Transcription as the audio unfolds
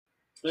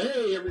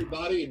Hey,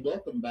 everybody, and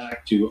welcome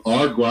back to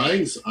Our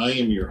Grinds. I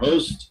am your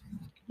host,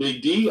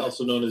 Big D,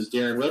 also known as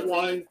Darren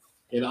Redwine,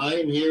 and I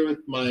am here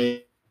with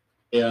my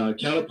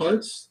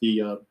counterparts,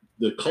 the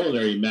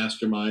culinary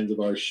masterminds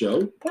of our show,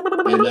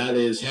 and that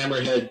is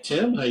Hammerhead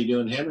Tim. How you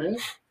doing, Hammerhead?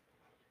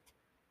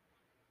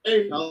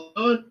 Hey, how's it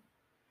going?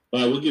 All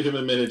right, we'll give him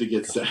a minute to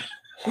get set.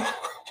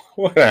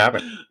 What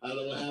happened? I don't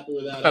know what happened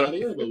with that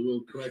audio, but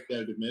we'll correct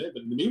that in a minute.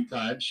 But in the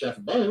meantime, Chef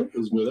Bo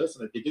is with us,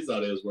 and I think his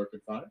audio is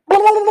working fine.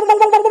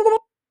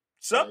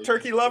 Sup,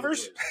 turkey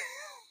lovers?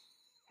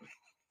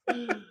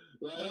 Right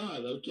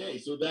on. Okay,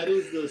 so that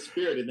is the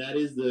spirit, and that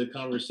is the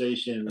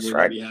conversation That's we're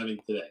right. going to be having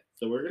today.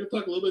 So we're going to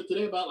talk a little bit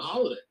today about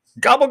holidays.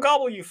 Gobble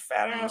gobble, you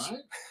fat All ass. right,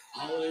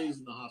 holidays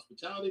in the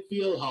hospitality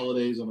field,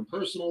 holidays on a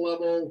personal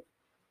level.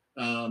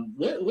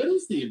 What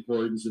is the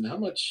importance, and how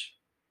much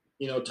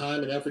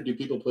time and effort do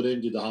people put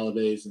into the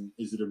holidays? And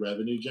is it a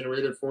revenue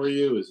generator for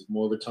you? Is it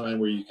more of a time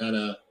where you kind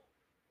of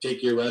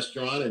take your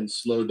restaurant and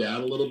slow down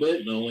a little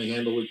bit and only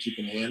handle what you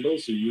can handle,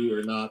 so you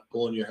are not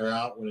pulling your hair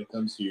out when it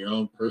comes to your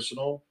own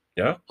personal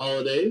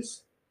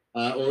holidays?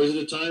 Or is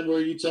it a time where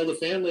you tell the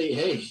family,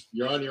 hey,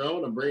 you're on your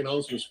own, I'm bringing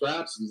home some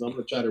scraps because I'm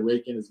going to try to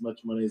rake in as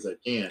much money as I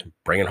can.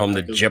 Bringing home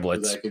the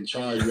giblets. Because I can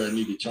charge where I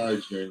need to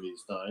charge during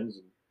these times.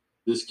 And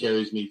this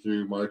carries me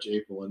through March,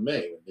 April, and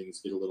May when things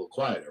get a little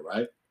quieter,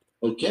 right?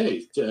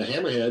 Okay,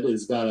 Hammerhead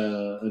has got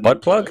a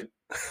butt plug.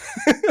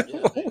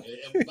 Yeah,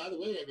 and by the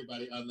way,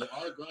 everybody, on the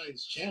Our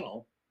Grinds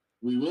channel,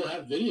 we will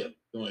have video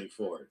going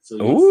forward. So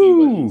you'll see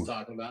what he's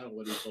talking about and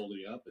what he's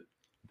holding up. And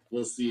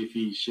we'll see if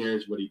he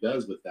shares what he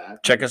does with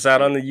that. Check us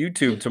out on the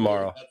YouTube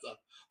tomorrow.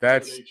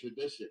 That's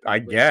tradition. I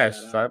guess.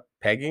 Is that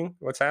pegging?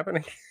 What's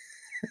happening?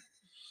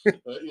 Can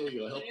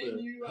you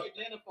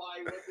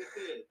identify what this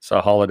is? It's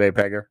a holiday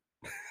pegger.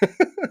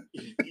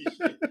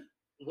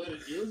 What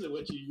it is and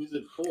what you use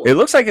it for. It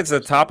looks like it's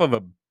the top of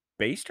a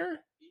baster.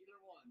 Either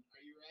one.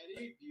 Are you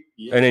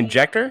ready? An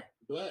injector?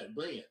 Go ahead,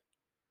 bring it.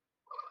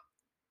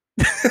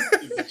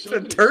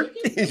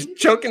 He's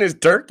choking his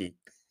turkey.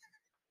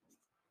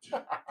 Do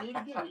it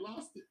again. We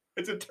lost it.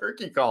 It's a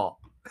turkey call.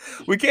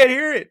 We can't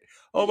hear it.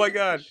 Oh my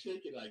God.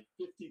 Shake it like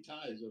 50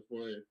 times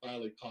before it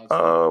finally calls.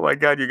 Oh my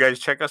God. You guys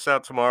check us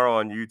out tomorrow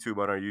on YouTube,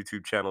 on our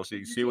YouTube channel, so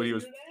you can see what he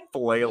was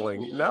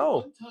flailing. No.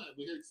 One time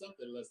we heard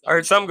something. I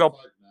heard something go.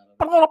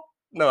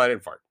 No, I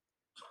didn't fart.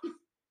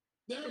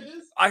 There it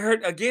is. I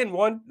heard again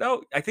one.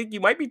 No, I think you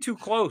might be too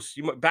close.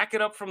 You might back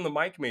it up from the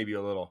mic maybe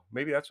a little.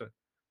 Maybe that's what.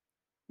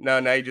 No,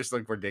 now you just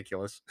look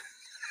ridiculous.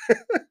 Okay,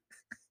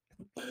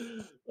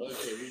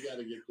 we got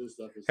to get this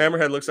stuff.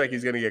 Hammerhead looks like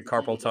he's going to get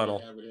carpal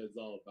tunnel. Hammerhead's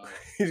all about it.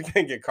 He's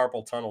going to get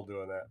carpal tunnel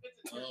doing that.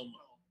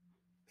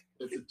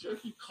 It's a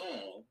turkey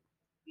call,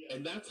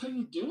 and that's how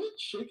you do it?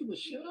 Shaking the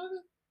shit out of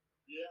it?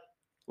 Yeah.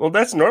 Well,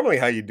 that's normally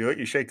how you do it.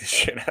 You shake the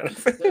shit out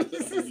of it.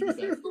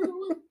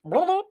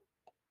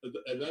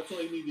 And that's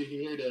all you need to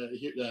hear to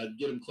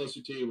get them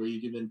closer to you where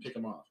you can then pick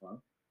them off, huh?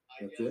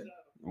 That's it?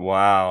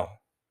 Wow.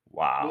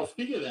 Well,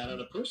 speaking of that, on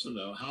a person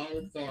though, how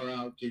far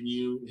out can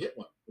you hit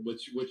one?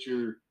 What's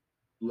your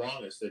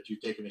longest that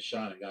you've taken a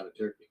shot and got a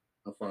turkey?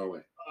 How far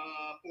away?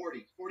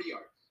 40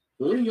 yards.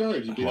 40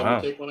 yards, you'd be able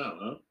to take one out,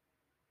 huh?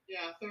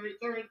 Yeah, 30,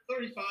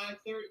 35,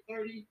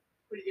 30,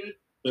 pretty good.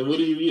 And what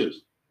do you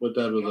use? What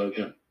type of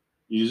gun?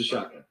 You use a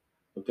shotgun.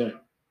 Okay.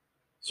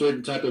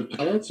 Certain type of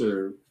pellets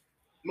or?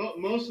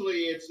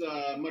 Mostly it's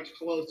much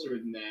closer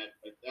than that,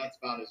 but that's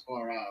about as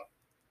far out.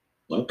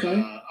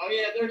 Okay.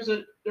 There's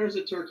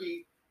a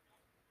turkey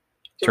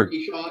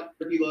shot,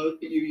 turkey load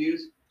that you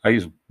use. I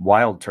use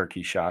wild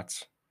turkey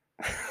shots.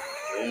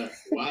 Yeah,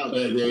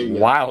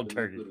 wild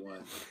turkey.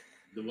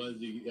 The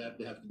ones you have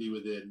to be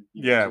within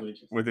 2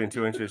 inches. Within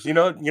 2 inches. You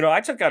know,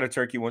 I took out a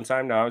turkey one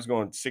time. Now I was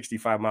going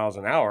 65 miles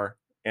an hour,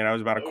 and I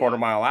was about a quarter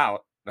mile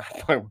out.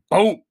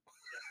 Boom!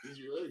 Did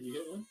you really? You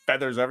hit one?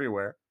 Feathers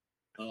everywhere.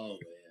 Oh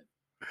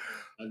man,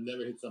 I've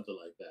never hit something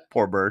like that.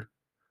 Poor bird.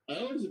 I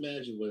always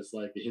imagine what it's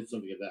like to hit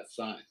something of that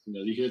size. You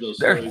know, you hear those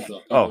stories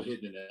of people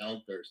hitting an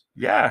elk or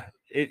yeah,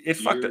 it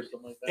fucked up.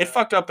 Like it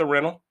fucked up the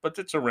rental, but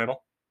it's a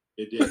rental.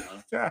 It did,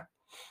 huh? Yeah.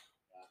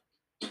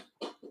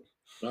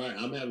 All right,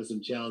 I'm having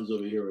some challenge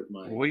over here with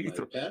my pet. What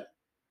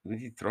are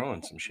you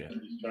throwing some shit?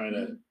 She's trying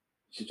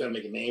to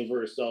make a name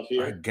for herself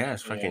here. I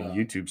guess, fucking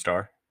YouTube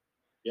star.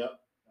 Yep.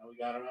 Now we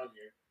got her on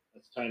here.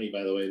 That's Tiny,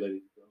 by the way,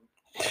 ladies.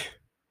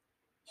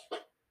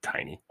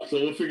 Tiny.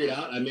 So we'll figure it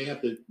out. I may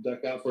have to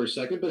duck out for a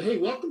second, but hey,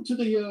 welcome to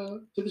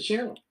the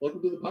channel.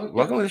 Welcome to the podcast.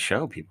 Welcome to the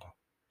show, people.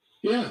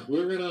 Yeah,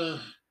 we're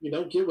gonna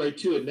get right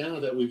to it now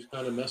that we've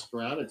kind of messed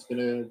around. It's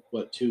been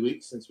 2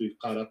 weeks since we've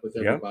caught up with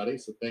everybody.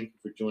 So thank you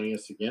for joining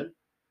us again.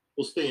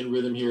 We'll stay in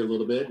rhythm here a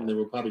little bit, and then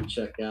we'll probably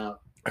check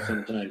out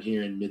sometime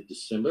here in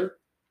mid-December.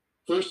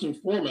 First and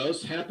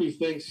foremost, happy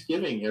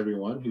Thanksgiving,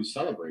 everyone who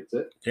celebrates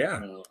it.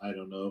 Yeah. I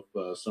don't know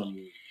if some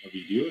of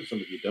you do and some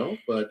of you don't,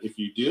 but if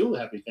you do,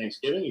 happy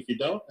Thanksgiving. If you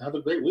don't, have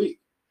a great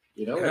week,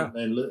 and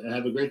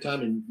have a great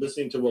time in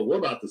listening to what we're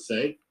about to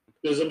say,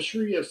 because I'm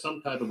sure you have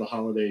some type of a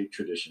holiday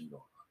tradition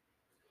going on.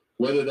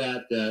 whether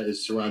that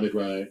is surrounded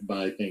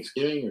by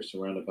Thanksgiving or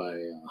surrounded by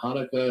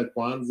Hanukkah,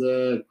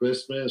 Kwanzaa,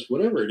 Christmas,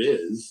 whatever it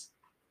is,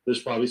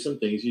 there's probably some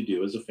things you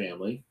do as a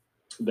family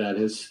that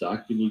has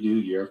stuck and you do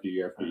year after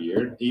year after year,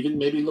 and even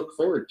maybe look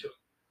forward to it.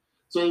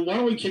 So why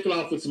don't we kick it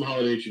off with some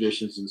holiday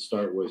traditions and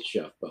start with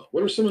Chef Bo?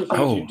 What are some of the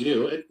things you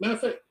do? And matter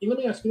of fact, let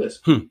me ask you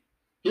this.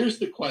 Here's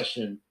the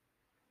question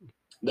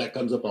that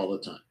comes up all the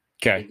time.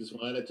 Okay. Take this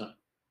one at a time.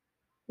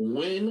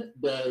 When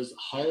does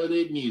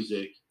holiday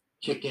music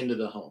kick into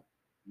the home?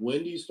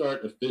 When do you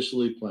start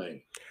officially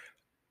playing?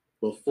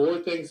 Before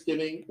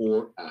Thanksgiving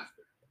or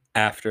after?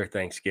 After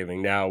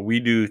Thanksgiving. Now, we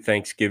do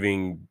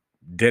Thanksgiving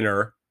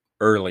dinner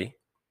early,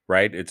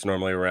 right? It's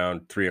normally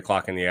around 3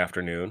 o'clock in the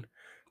afternoon.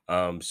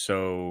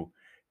 So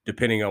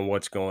depending on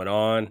what's going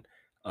on,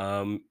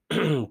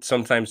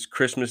 sometimes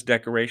Christmas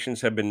decorations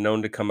have been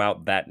known to come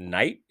out that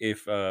night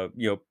if,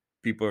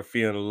 people are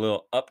feeling a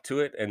little up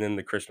to it, and then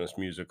the Christmas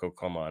music will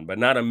come on, but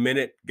not a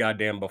minute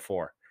goddamn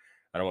before.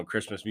 I don't want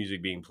Christmas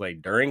music being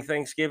played during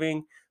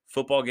Thanksgiving.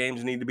 Football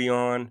games need to be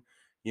on,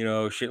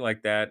 shit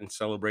like that, and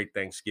celebrate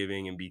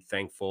Thanksgiving and be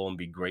thankful and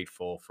be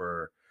grateful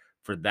for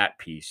that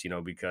piece,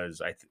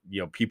 because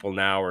people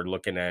now are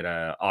looking at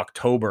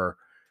October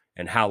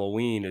and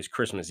Halloween as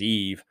Christmas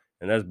Eve,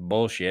 and that's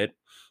bullshit,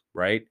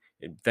 right?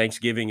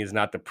 Thanksgiving is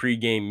not the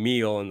pregame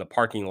meal in the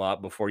parking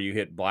lot before you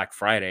hit Black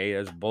Friday.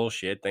 That's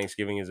bullshit.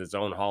 Thanksgiving is its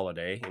own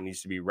holiday. It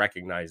needs to be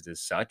recognized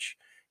as such.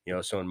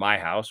 So in my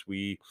house,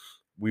 we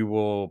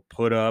will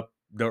put up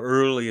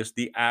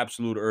the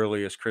absolute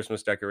earliest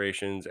Christmas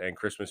decorations and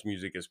Christmas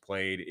music is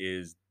played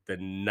is the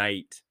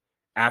night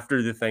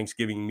after the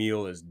Thanksgiving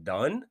meal is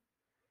done.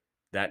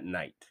 That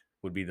night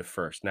would be the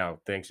first.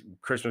 Now,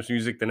 Christmas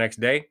music the next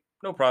day,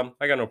 no problem.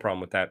 I got no problem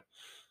with that.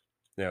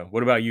 Yeah.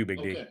 What about you,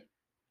 Big D? Okay.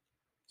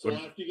 So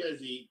after you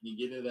guys eat, you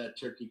get into that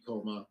turkey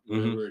coma,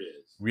 whatever it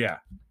is. Yeah.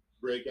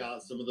 Break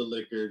out some of the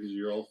liquor because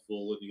you're all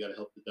full and you got to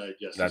help the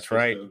digestive That's system.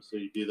 right. So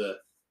you do the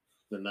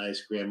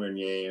nice Grand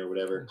Marnier or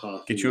whatever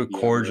coffee. Get you a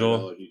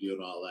cordial. And you're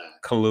doing all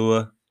that.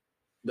 Kahlua.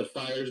 The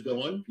fire's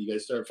going. You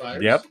guys start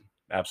fires? Yep.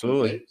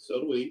 Absolutely. Okay, so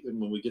do we. And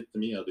when we get to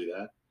me, I'll do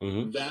that.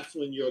 Mm-hmm. That's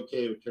when you're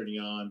okay with turning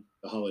on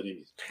the holiday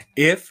music.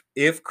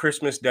 If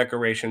Christmas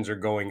decorations are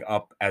going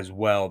up as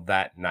well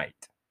that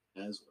night.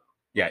 As well.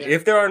 Yeah. Okay.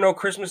 If there are no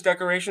Christmas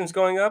decorations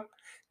going up,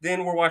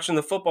 then we're watching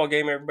the football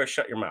game. Everybody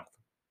shut your mouth.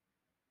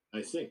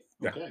 I see.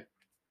 Okay.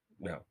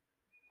 No.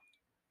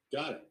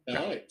 Got it.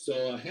 All right.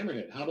 So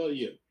Hammerhead, how about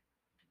you?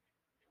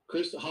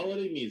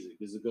 Holiday music,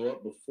 does it go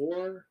up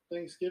before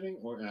Thanksgiving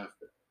or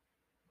after?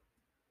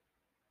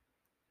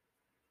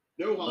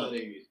 No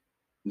holiday music.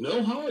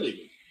 No holiday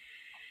music?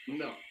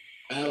 No.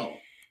 At all?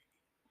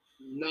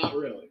 Not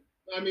really.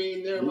 I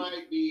mean, there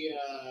might be,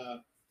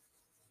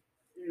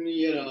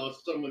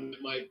 someone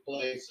that might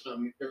play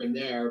some here and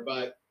there,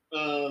 but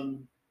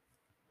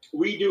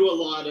we do a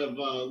lot of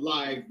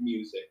live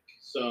music.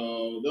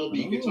 So there'll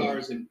be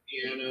guitars and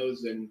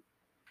pianos and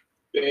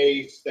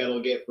bass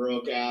that'll get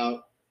broke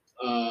out.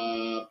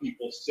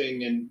 People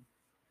singing.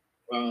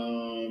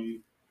 More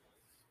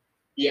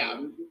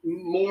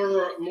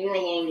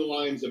along the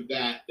lines of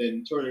that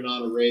than turning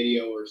on a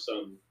radio or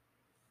some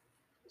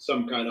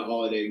kind of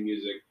holiday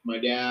music. My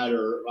dad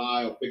or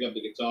I will pick up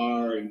the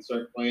guitar and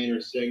start playing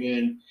or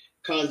singing.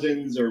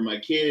 Cousins or my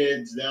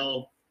kids,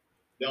 they'll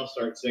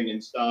start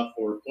singing stuff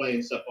or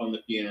playing stuff on the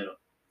piano.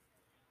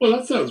 Well,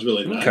 that sounds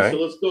really nice. Okay. So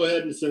let's go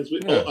ahead and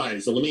all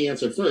right. So let me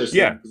answer first.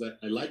 Yeah. Because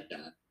I like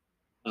that.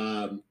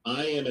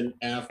 I am an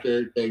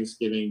after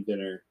Thanksgiving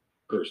dinner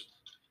person.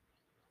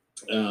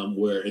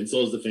 And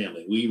so is the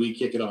family. We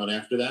kick it on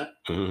after that.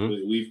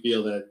 Mm-hmm. We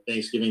feel that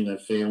Thanksgiving,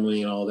 that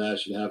family and all that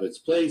should have its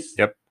place.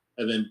 Yep.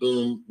 And then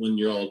boom, when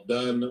you're all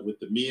done with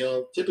the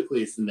meal,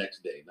 typically it's the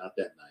next day, not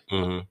that night.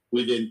 Mm-hmm.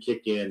 We then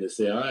kick in to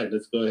say, all right,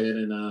 let's go ahead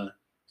and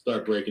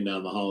start breaking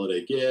down the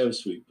holiday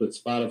gifts. We put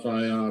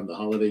Spotify on, the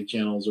holiday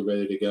channels are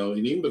ready to go.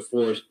 And even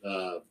before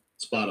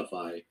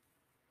Spotify,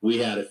 we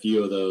had a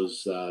few of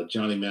those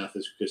Johnny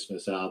Mathis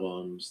Christmas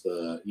albums.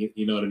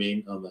 You know what I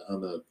mean, on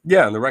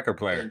the record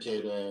player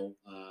turntable.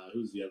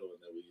 Who's the other one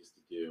that we used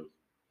to do?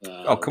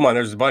 Come on,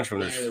 there's a bunch of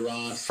them. There's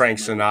Ross, Frank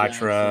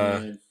Sinatra,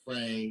 Jackson,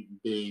 Frank,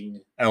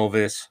 Bing,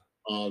 Elvis.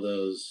 All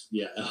those,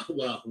 yeah.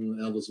 Well,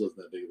 Elvis wasn't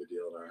that big of a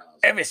deal in our house.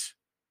 Elvis.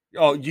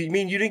 Oh, you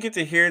mean you didn't get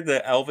to hear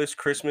the Elvis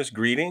Christmas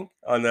greeting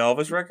on the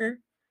Elvis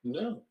record?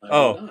 No.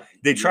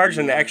 They charged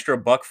an extra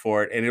 $1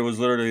 for it, and it was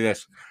literally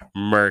this: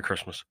 "Merry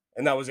Christmas,"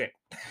 and that was it.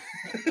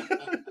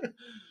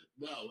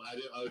 No, I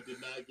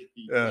did not get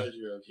the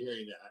pleasure of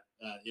hearing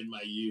that in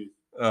my youth.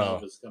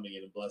 Elvis coming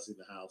in and blessing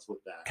the house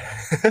with that.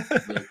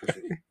 Merry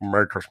Christmas.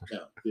 Merry Christmas.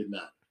 No, did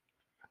not.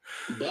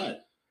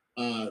 But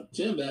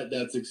Tim,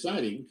 that's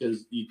exciting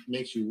because it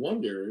makes you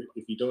wonder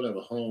if you don't have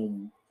a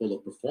home full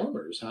of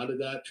performers. How did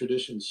that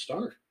tradition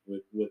start?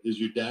 Is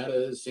your dad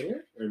a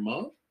singer or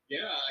mom?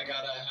 Yeah, I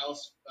got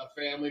a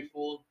family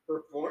full of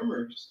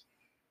performers.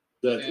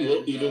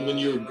 Even when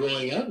you were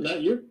growing up,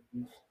 not your.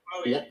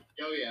 Oh yeah.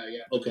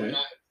 Okay.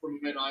 From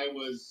when I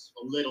was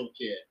a little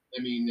kid.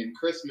 I mean, in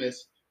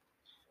Christmas,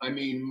 I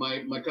mean,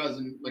 my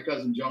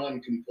cousin John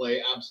can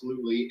play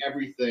absolutely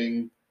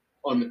everything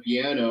on the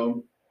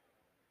piano,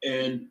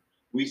 and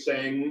we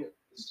sang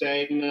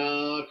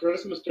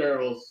Christmas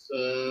carols.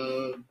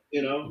 And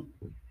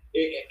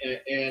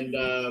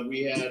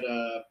we had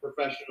a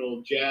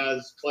professional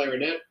jazz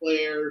clarinet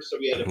player, so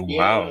we had a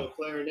Wow. piano,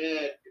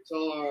 clarinet,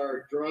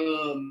 guitar,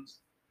 drums,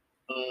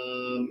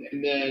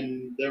 and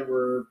then there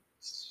were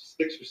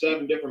 6 or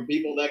 7 different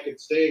people that could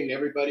sing.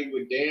 Everybody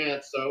would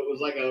dance, so it was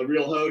like a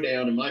real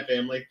hoedown in my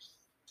family.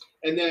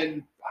 And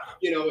then,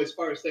 as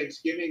far as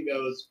Thanksgiving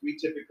goes, we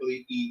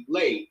typically eat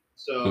late.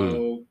 Mm.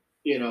 So,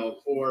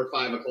 4 or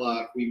 5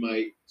 o'clock, we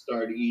might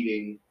start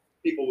eating.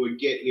 People would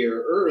get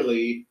here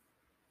early,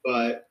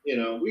 but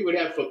we would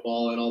have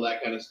football and all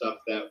that kind of stuff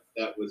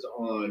that was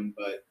on.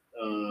 But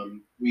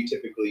we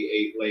typically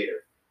ate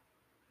later.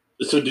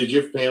 So, did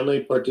your family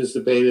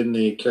participate in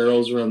the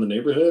carols around the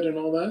neighborhood and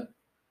all that?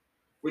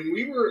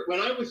 When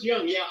I was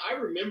young, yeah, I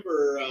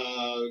remember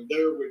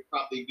there would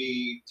probably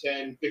be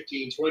 10,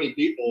 15, 20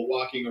 people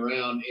walking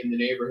around in the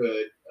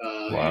neighborhood,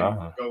 and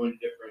Wow. going to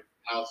different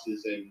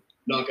houses and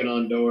knocking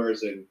on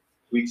doors, and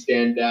we'd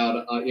stand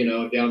down,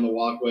 down the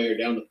walkway or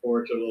down the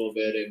porch a little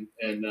bit and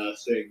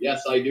sing.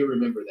 Yes, I do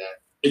remember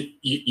that.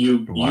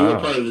 You were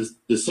part of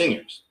the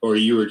singers, or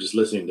you were just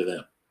listening to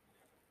them?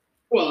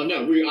 Well,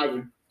 no,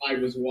 I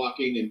was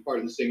walking and part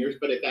of the singers,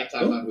 but at that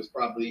time I was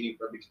probably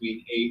anywhere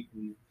between 8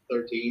 and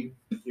 13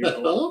 years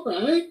old.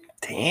 All right.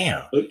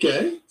 Damn.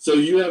 Okay. So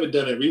you haven't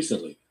done it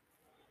recently?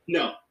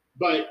 No,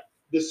 but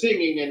the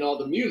singing and all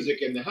the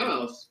music in the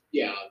house,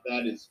 yeah,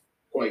 that is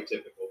quite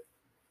typical.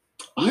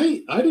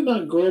 I did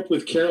not grow up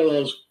with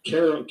carolers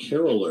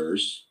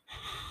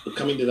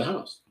coming to the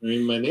house. I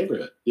mean, my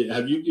neighborhood.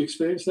 Have you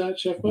experienced that,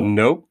 Chef Bo?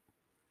 Nope.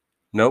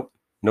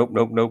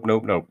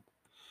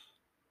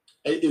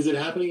 Is it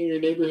happening in your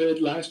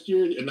neighborhood last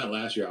year? And not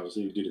last year,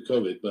 obviously, due to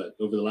COVID, but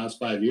over the last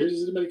 5 years,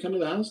 has anybody come to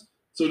the house?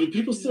 So do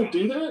people still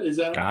do that? Is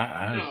that?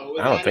 I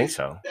don't think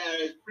so. That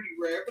is pretty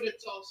rare, but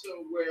it's also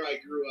where I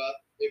grew up.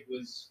 It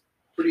was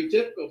pretty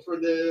typical for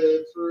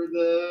the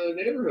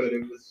neighborhood.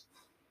 It was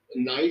a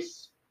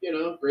nice,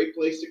 great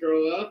place to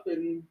grow up,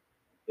 and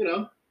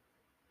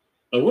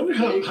I wonder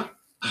how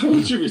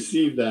would you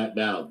receive that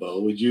now, Bo?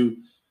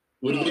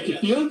 Would it make you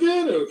feel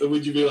good, or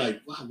would you be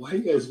like, wow, why are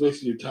you guys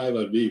wasting your time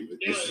on me?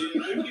 Yeah, you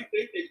think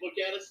they'd look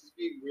at us as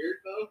being weird,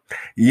 though?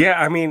 Yeah,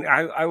 I mean,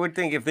 I would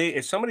think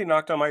if somebody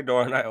knocked on my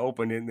door and I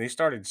opened it and they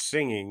started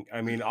singing,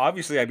 I mean,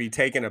 obviously I'd be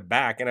taken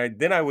aback, and I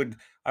would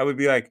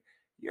be like,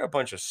 "You're a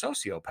bunch of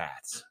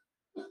sociopaths.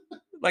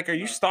 Like, are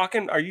you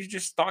stalking? Are you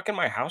just stalking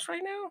my house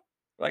right now?"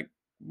 Like,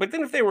 but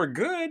then if they were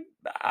good,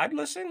 I'd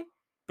listen.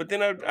 But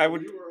then I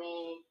would.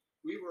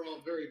 We were all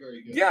very,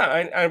 very good.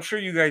 Yeah, I'm sure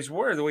you guys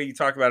were. The way you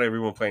talk about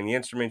everyone playing the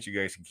instruments, you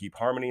guys can keep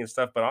harmony and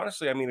stuff. But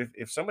honestly, I mean,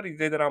 if somebody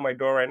did that on my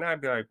door right now,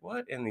 I'd be like,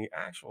 "What in the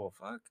actual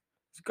fuck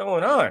is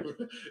going on?"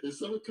 Is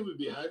someone coming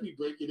behind me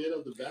breaking in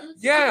on the back?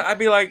 Yeah, I'd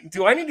be like,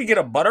 "Do I need to get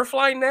a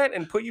butterfly net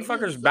and put you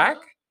fuckers back?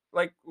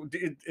 Like,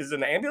 is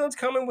an ambulance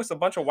coming with a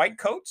bunch of white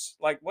coats?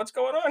 Like, what's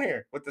going on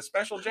here with the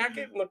special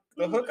jacket and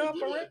the hookup?"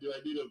 Do I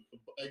need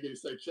I gotta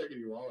start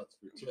checking your wallets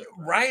for tips?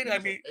 Right? I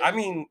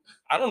mean,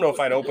 I don't know if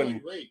I'd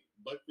open. Wait,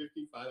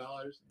 $1.50,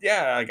 $5?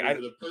 Yeah, like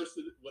the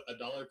person,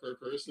 $1 per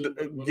person.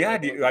 Yeah,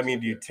 do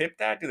you tip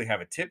that? Do they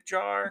have a tip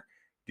jar?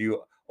 Do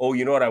you? Oh,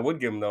 you know what I would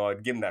give them though?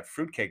 I'd give them that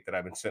fruitcake that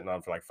I've been sitting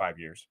on for like 5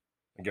 years.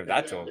 I'd give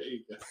that to them. There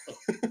you go.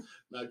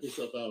 Knock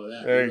yourself out with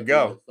that. There you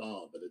go.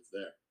 Thaw, but it's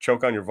there.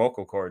 Choke on your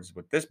vocal cords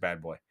with this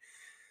bad boy.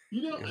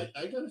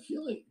 I got a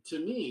feeling, to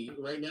me,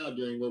 right now,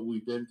 during what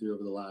we've been through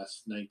over the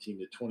last 19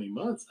 to 20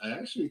 months, I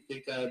actually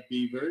think I'd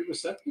be very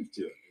receptive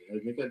to it. I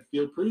think I'd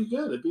feel pretty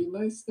good. It'd be a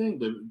nice thing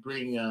to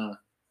bring a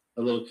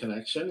little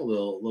connection, a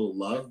little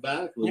love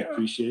back, a little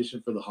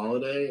appreciation for the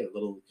holiday, a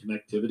little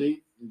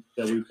connectivity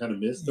that we've kind of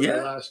missed over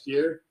the last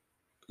year.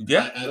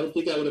 Yeah. I don't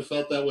think I would have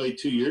felt that way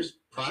 2 years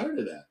prior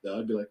to that, though.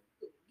 I'd be like,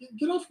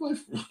 get off my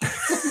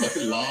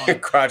lawn.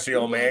 Crotchety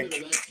old man.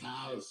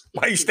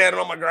 Why are you standing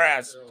on my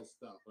grass?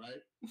 Stuff,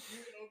 right? You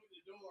can open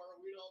the door,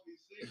 we'd all be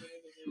singing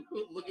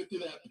and looking through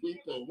that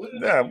people. What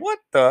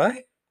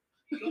the?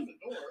 Shut the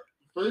door.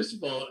 First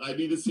of all, I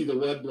need to see the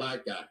one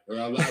black guy, or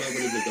I'm not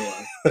opening the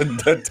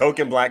door. The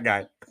token black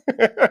guy.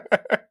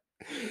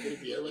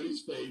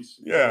 Everybody's face.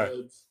 Yeah.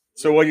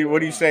 So what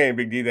are you saying,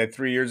 Big D? That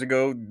 3 years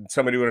ago,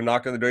 somebody would have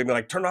knocked on the door and be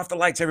like, "Turn off the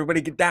lights,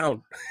 everybody get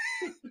down."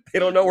 They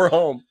don't know we're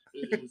home.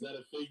 Is that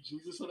a fake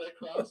Jesus on that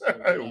cross?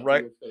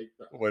 Right.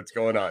 What's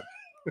going on?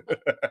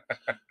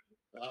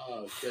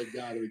 Oh, thank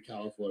God we're in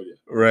California.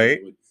 Right.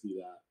 I wouldn't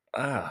see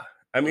that.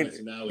 I mean,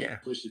 so now we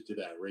push it to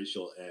that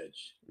racial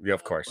edge. Yeah,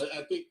 of course. But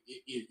I think,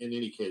 in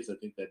any case, I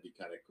think that'd be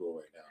kind of cool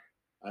right now.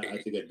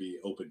 I think I'd be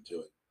open to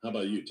it. How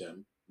about you,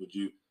 Tim? Would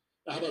you?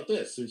 How about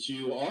this? Since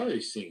you are a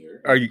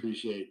singer,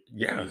 appreciate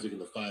music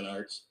and the fine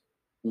arts,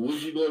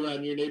 would you go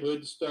around your neighborhood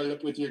and start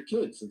up with your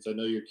kids? Since I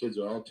know your kids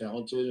are all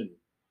talented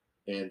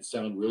and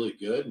sound really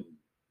good, and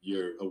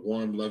you're a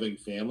warm, loving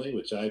family,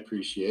 which I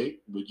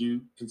appreciate. Would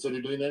you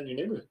consider doing that in your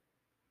neighborhood?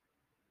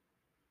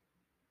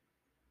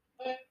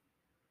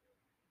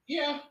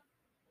 Yeah.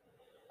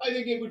 I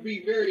think it would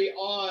be very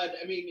odd.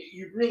 I mean,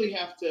 you'd really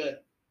have to,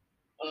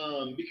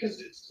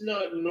 because it's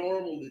not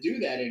normal to do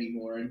that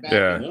anymore. And back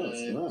Yeah. in No,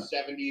 it's the not.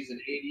 70s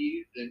and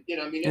 80s, and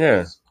I mean, it Yeah.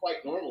 was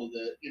quite normal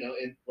to,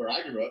 in where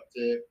I grew up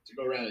to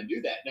go around and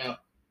do that. Now,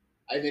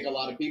 I think a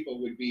lot of people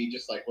would be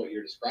just like what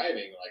you're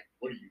describing, like,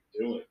 what are you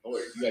doing? Or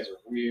you guys are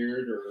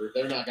weird, or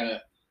they're not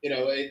gonna,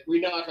 we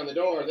knock on the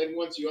door, then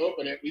once you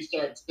open it, we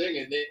start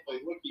singing, they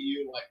like, look at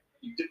you like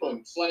you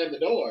don't slam the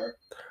door.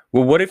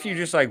 Well, what if you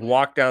just like Like,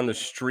 walked down the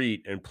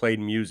street and played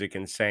music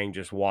and sang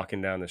just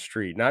walking down the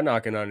street, not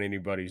knocking on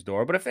anybody's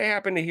door, but if they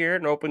happen to hear it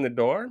and open the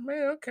door,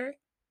 man, okay,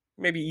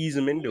 maybe ease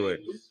them into it.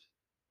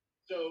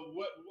 So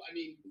what? I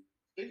mean,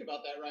 think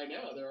about that right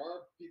now. There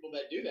are people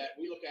that do that.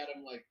 We look at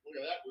them like, look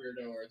at that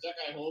weirdo, or is that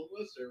guy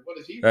homeless, or what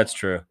does he That's want?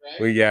 true.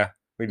 Right?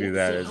 We do Yeah,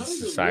 that so as how a does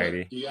it work?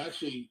 society. Do you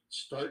actually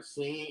start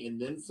singing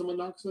and then someone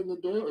knocks on the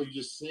door, or you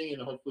just sing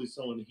and hopefully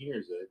someone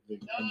hears it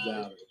and it comes No,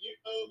 out?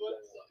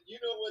 you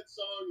know what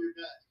song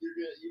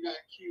you got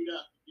queued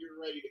up, you're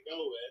ready to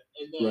go with,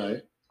 and then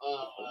Right.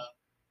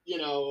 you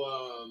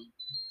know,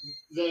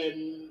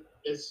 then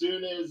as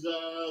soon as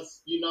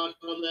you knock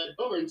on that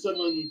door and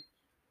someone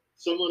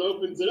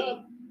opens it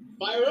up,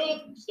 fire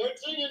up, start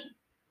singing.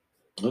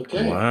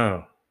 Okay.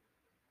 Wow.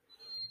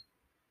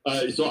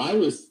 So I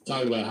was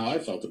talking about how I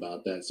felt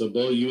about that. So,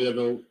 Bo, you would have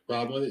no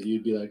problem with it?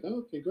 You'd be like, oh,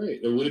 okay,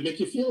 great. Or would it make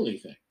you feel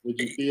anything? Would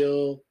you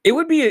feel? It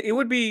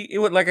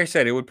would, like I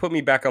said, it would put me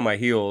back on my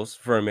heels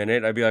for a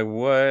minute. I'd be like,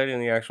 what in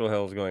the actual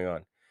hell is going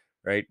on?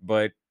 Right.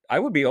 But I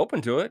would be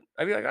open to it.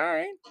 I'd be like, all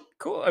right,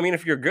 cool. I mean,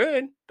 if you're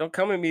good, don't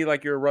come at me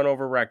like you're a run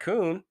over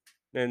raccoon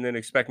and then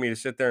expect me to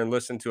sit there and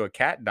listen to a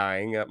cat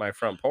dying at my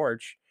front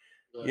porch.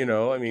 Right.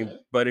 I mean, Okay.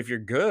 but if you're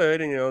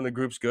good and, and the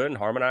group's good and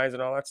harmonize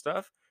and all that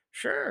stuff,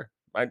 sure.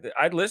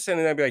 I'd listen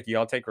and I'd be like,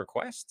 y'all take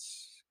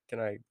requests? Can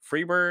I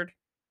Freebird?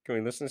 Can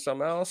we listen to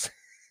something else?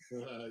 Yeah,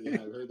 I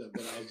heard that,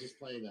 but I was just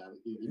playing that.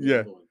 Give me Yeah.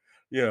 another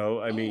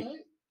one. I All mean, right.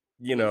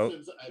 Well,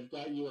 since I've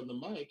got you on the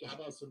mic, how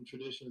about some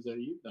traditions that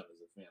you've done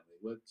as a family?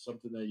 What's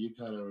something that you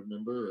kind of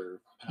remember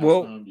or pass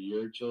well, on to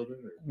your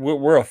children? Or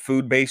we're a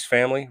food-based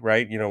family,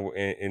 right?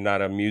 And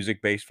not a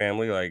music-based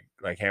family like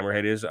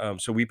Hammerhead is.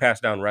 So we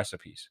pass down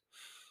recipes,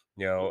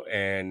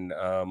 and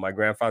my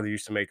grandfather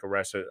used to make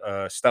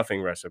a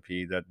stuffing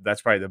recipe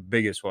that's probably the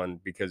biggest one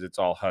because it's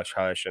all hush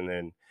hush.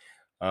 And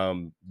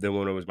then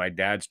when it was my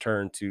dad's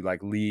turn to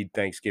like lead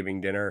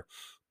Thanksgiving dinner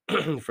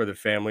for the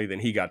family, then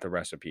he got the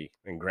recipe,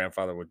 and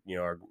grandfather would,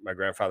 my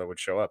grandfather would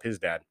show up, his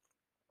dad,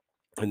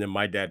 and then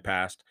my dad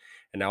passed,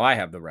 and now I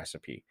have the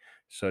recipe.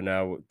 So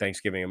now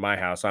Thanksgiving in my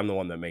house, I'm the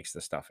one that makes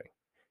the stuffing.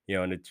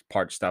 And it's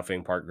part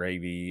stuffing, part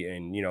gravy,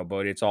 and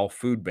but it's all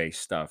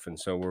food-based stuff. And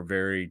so we're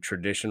very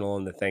traditional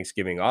in the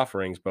Thanksgiving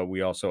offerings, but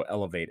we also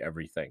elevate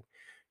everything.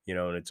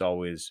 And it's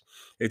always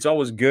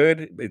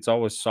good, it's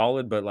always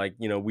solid, but like,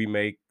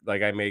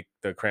 I make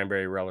the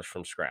cranberry relish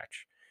from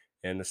scratch.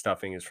 And the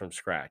stuffing is from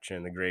scratch,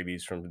 and the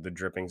gravy's from the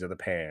drippings of the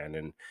pan,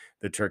 and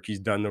the turkey's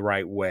done the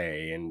right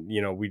way. And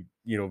we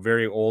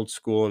very old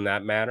school in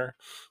that matter.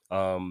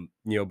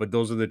 But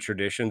those are the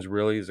traditions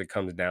really, as it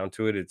comes down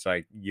to it. It's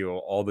like,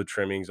 all the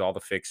trimmings, all the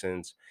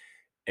fixins,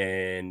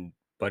 and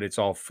but it's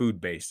all food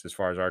based as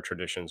far as our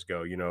traditions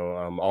go.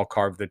 I'll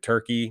carve the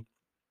turkey.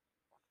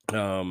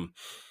 um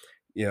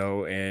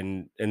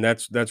and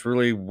that's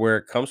really where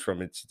it comes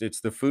from. It's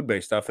the food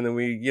based stuff, and then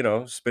we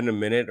spend a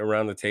minute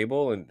around the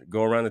table and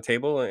go around the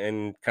table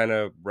and kind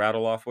of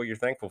rattle off what you're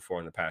thankful for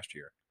in the past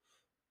year,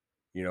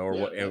 or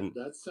yeah, what. that And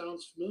that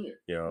sounds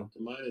familiar you know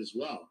to mine as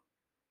well.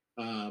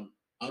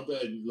 I'll go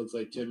ahead. It looks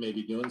like Tim may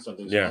be doing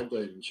something, so yeah. I'll go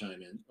ahead and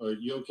chime in. Are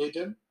you okay,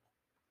 Tim?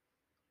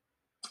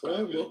 All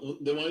right. Well,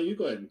 then why don't you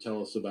go ahead and tell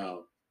us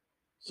about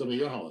some of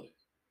your holidays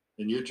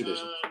and your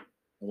traditions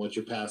and what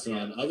you're passing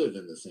on other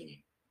than the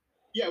singing?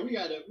 Yeah, we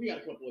got a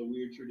couple of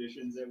weird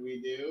traditions that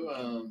we do.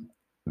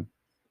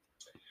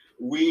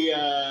 We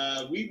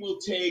will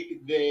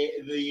take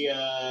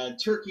the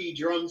turkey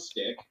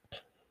drumstick,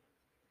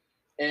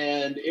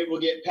 and it will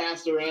get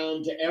passed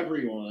around to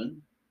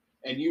everyone,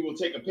 and you will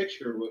take a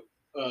picture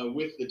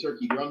with the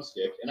turkey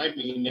drumstick, and I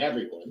mean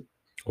everyone.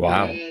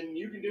 Wow. And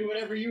you can do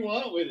whatever you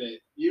want with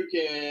it.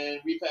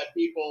 We've had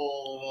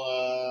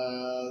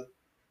people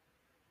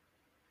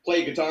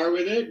play guitar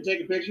with it and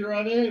take a picture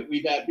of it.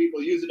 We've had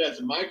people use it as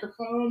a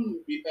microphone.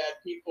 We've had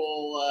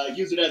people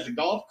use it as a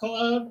golf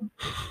club.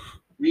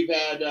 We've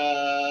had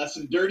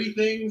some dirty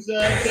things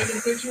taking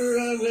a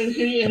picture with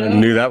it. I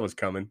knew that was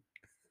coming.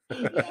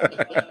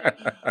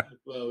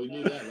 Well, we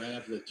knew that right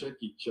after the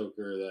turkey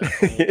choker.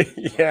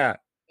 Yeah.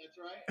 That's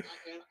right.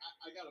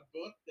 I got a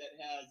book that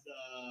has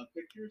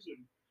pictures of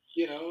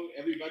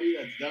everybody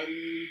that's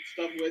done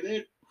stuff with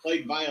it,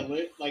 played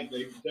violin, like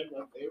they've done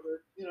my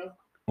favorite,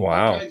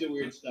 Wow. all kinds of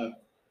weird stuff.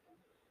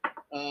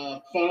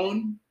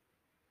 Phone.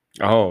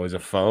 Oh, it was a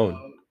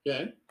phone.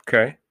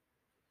 Okay.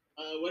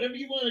 Whatever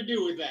you want to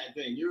do with that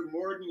thing, you're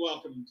more than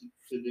welcome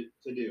to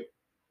do.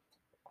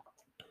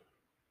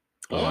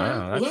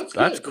 Wow, well,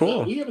 that's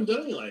cool. We haven't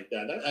done anything like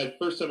that. That's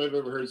first time I've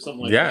ever heard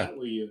something like that,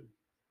 where you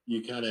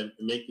kind of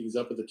make things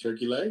up with a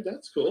turkey leg.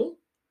 That's cool.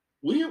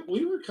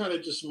 we were kind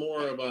of just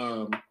more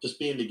of just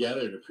being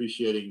together and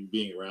appreciating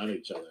being around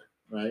each other,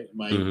 right?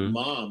 My Mm-hmm.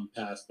 mom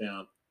passed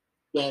down.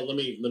 Well, let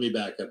me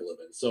back up a little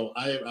bit. So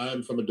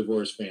I'm from a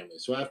divorced family.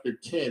 So after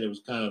 10, it was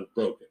kind of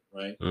broken,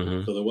 right?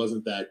 Mm-hmm. So there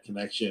wasn't that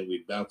connection.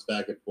 We'd bounce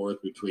back and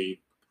forth between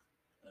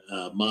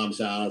mom's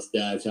house,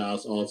 dad's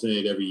house,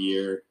 alternate every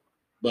year.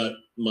 But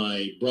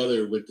my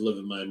brother went to live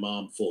with my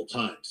mom full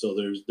time, so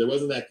there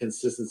wasn't that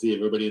consistency of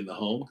everybody in the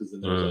home, because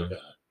then there was like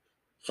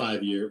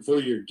Mm. a 4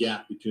 year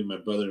gap between my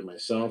brother and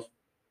myself,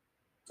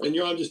 and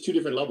you're on just two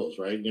different levels,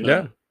 right?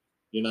 Yeah.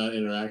 You're not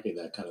interacting,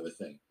 that kind of a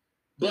thing.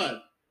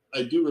 But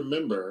I do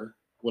remember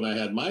when I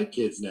had my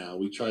kids. Now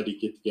we tried to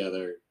get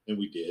together, and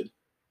we did,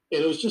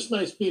 and it was just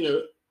nice being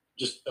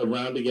just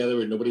around together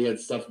where nobody had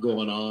stuff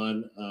going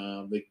on.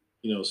 They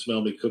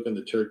smell me cooking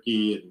the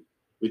turkey, and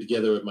we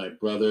together with my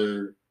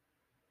brother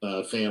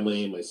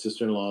family and my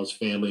sister-in-law's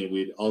family, and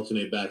we'd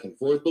alternate back and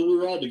forth, but we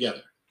were all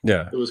together.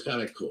 Yeah. It was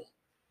kind of cool.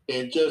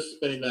 And just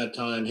spending that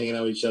time hanging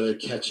out with each other,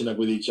 catching up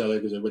with each other,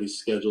 because everybody's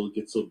schedule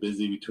gets so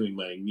busy between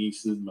my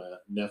nieces, my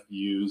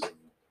nephews, and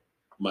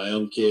my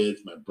own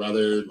kids, my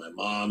brother, my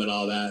mom, and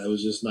all that. It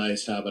was just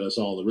nice having us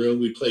all in the room.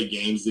 We play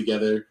games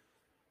together,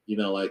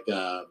 like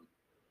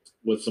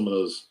with some of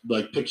those,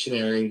 like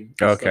Pictionary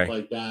and Okay. stuff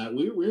like that.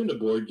 We're into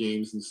board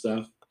games and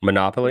stuff. I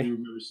Monopoly. do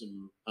remember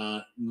some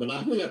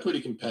Monopoly got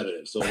pretty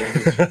competitive, so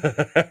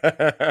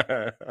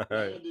that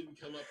one didn't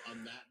come up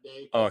on that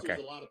day. Plus, Okay.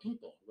 there's a lot of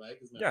people, right?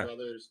 Because my Yeah.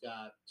 brother's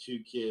got 2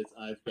 kids,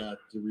 I've got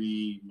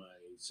 3, my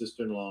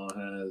sister-in-law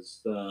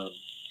has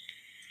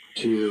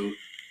 2,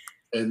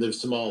 and there's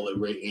some all at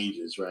great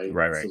ages, right?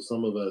 Right. So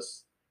some of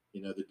us,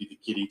 there'd be the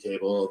kiddie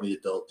table and the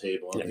adult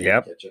table, and they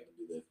Yep. catch up and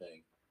do their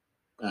thing.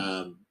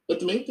 But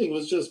the main thing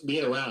was just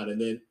being around,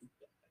 and then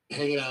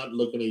hanging out and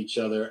looking at each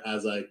other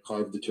as I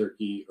carved the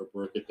turkey or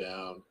broke it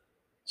down,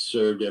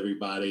 served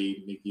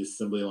everybody, make the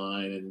assembly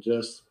line, and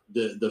just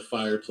the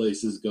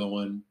fireplace is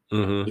going,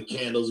 Mm-hmm. the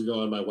candles are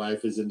going. My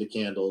wife is into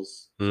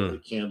candles, so the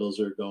Mm. candles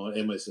are going,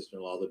 and my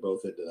sister-in-law, they're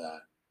both into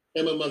that,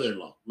 and my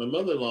mother-in-law. My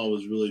mother-in-law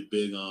was really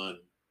big on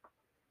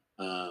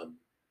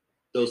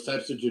those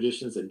types of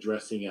traditions and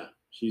dressing up.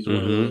 She's one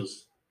of Mm-hmm.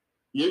 those.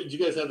 Do you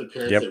guys have the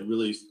parents Yep. that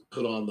really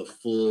put on the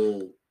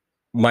full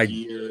My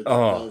gear, the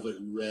oh velvet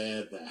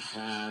red, the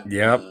hat,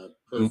 Yep. the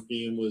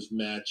perfume was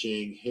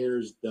matching,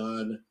 hair's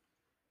done.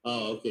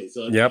 Oh, okay.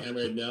 So Yep.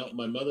 now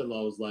my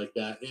mother-in-law was like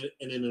that,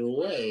 and in a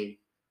way,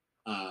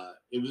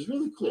 it was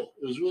really cool.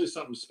 It was really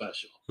something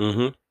special,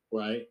 Mm-hmm.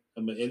 right?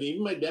 And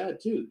even my dad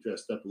too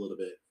dressed up a little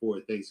bit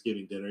for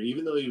Thanksgiving dinner.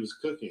 Even though he was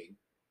cooking,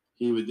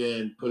 he would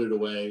then put it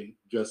away,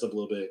 dress up a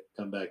little bit,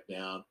 come back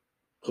down,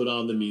 put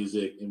on the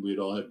music, and we'd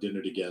all have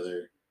dinner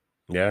together.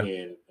 Yeah.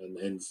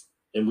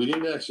 And we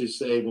didn't actually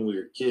say when we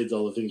were kids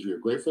all the things we were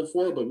grateful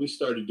for, but we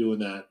started doing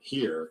that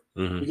here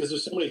Mm-hmm. because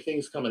there's so many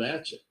things coming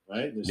at you,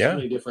 right? There's Yeah. so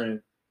many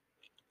different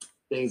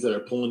things that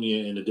are pulling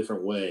you in a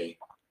different way.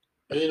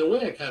 And in a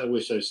way, I kind of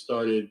wish I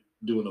started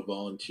doing a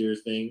volunteer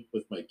thing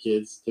with my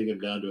kids, taking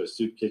them down to a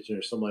soup kitchen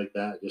or something like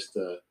that, just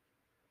to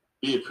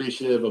be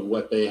appreciative of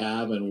what they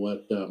have and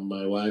what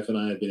my wife and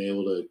I have been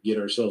able to get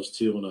ourselves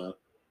to on a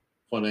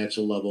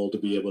financial level, to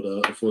be able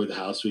to afford the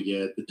house we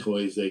get, the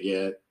toys they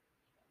get,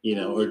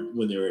 or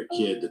when they were a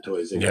kid, the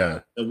toys they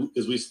Yeah. got.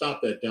 Because we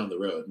stopped that down the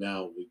road.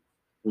 Now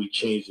we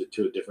changed it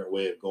to a different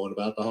way of going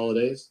about the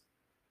holidays.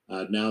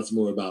 Now it's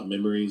more about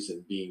memories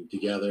and being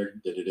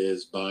together than it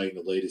is buying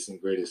the latest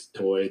and greatest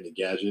toy and the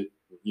gadget.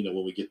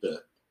 When we get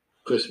to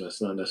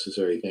Christmas, not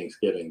necessarily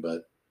Thanksgiving,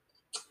 but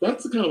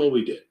that's kind of what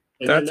we did.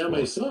 And That's then now my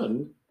cool.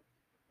 son,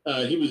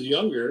 he was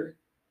younger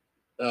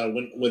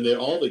when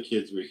all the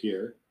kids were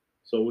here.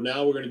 So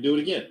now we're going to do it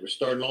again. We're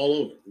starting all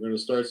over. We're going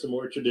to start some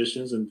more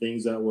traditions and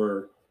things that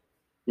were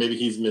maybe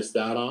he's missed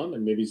out on,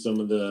 and maybe some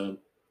of the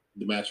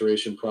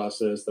maturation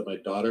process that my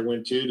daughter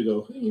went to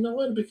go, hey, you know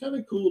what? It'd be kind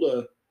of cool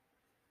to,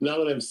 now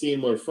that I'm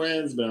seeing more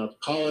friends, been out to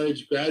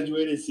college,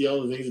 graduated, see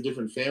all the things that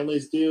different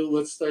families do.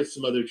 Let's start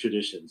some other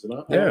traditions. And I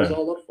was Yeah.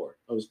 all up for it.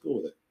 I was cool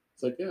with it.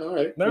 It's like, yeah, all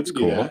right, That's we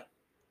can do cool. that.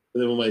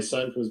 And then when my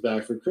son comes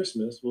back for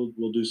Christmas,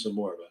 we'll do some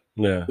more of it.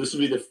 Yeah. This will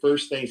be the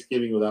first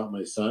Thanksgiving without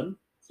my son,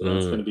 so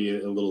that's going to be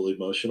a little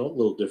emotional, a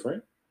little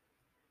different.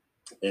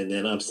 And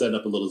then I'm setting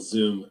up a little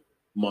Zoom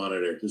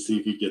monitor to see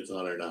if he gets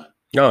on or not.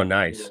 Oh,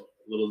 nice.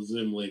 Little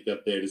Zoom link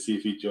up there to see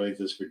if he joins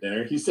us for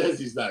dinner. He says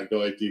he's not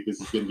going to because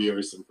he's going to be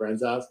over some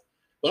friend's house.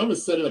 But I'm going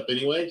to set it up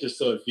anyway, just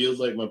so it feels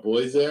like my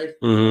boy's there.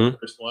 Mm-hmm. The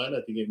first one.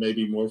 I think it may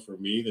be more for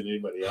me than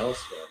anybody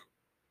else.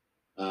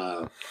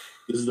 But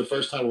this is the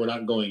first time we're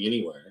not going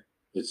anywhere.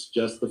 It's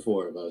just the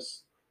 4 of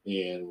us.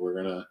 And we're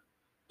going to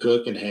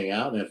cook and hang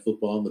out and have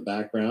football in the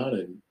background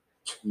and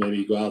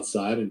maybe go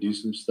outside and do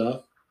some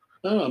stuff.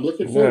 I don't know, I'm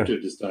looking forward to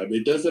it this time.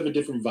 It does have a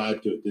different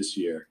vibe to it this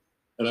year.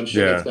 And I'm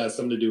sure it's got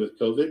something to do with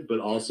COVID, but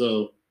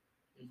also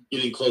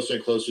getting closer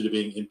and closer to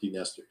being empty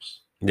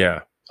nesters.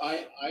 Yeah.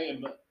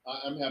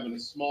 I'm having a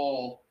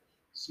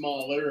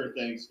smaller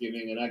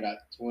Thanksgiving, and I got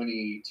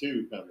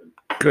 22 coming.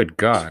 Good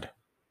God.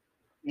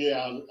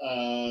 Yeah,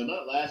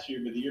 not last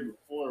year, but the year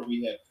before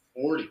we had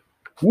 40.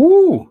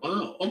 Woo!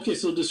 Wow. Okay,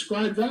 so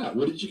describe that.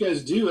 What did you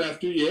guys do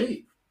after you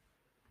ate?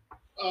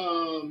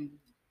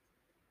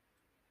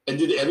 And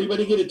did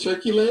everybody get a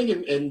turkey leg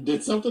and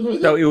did something with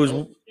it? No, it was. I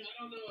don't know if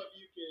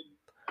you can.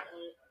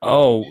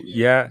 Oh maybe I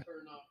yeah. can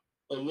turn off.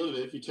 A little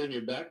bit. If you turn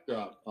your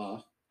backdrop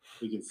off,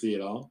 we can see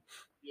it all.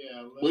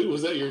 Yeah. Wait,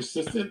 was that your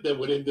assistant that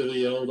went into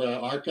the old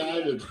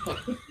archive? Yeah. And...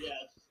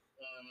 Yes.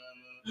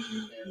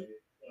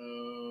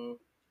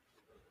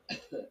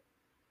 Okay. So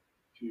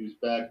choose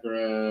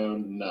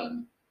background.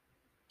 None.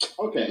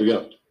 Okay. Here we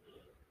go.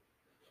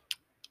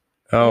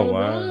 Oh All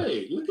wow.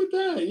 right. Look at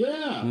that.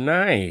 Yeah.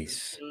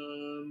 Nice.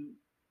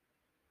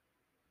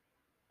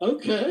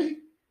 Okay.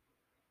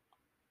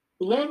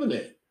 Loving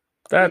it.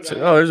 That's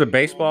there's a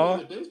baseball.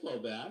 There's a baseball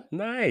bat.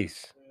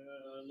 Nice.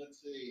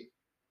 Let's see.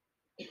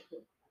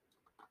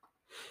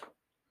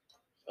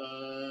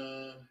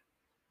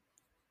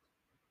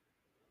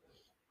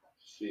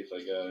 See if I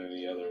got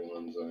any other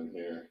ones on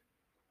here.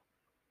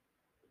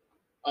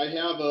 I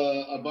have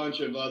a bunch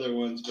of other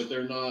ones, but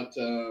they're not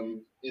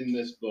in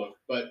this book.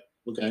 But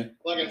Okay.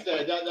 like I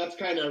said, that's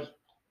kind of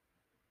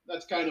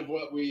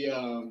what we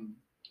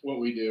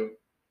do.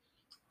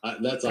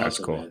 That's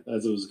awesome, cool. man.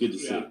 It was good to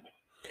see.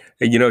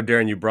 You know,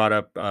 Darren, you brought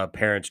up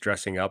parents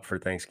dressing up for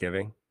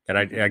Thanksgiving, and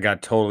I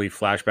got totally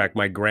flashback.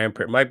 My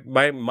grandparents,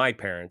 my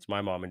parents,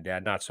 my mom and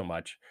dad, not so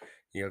much,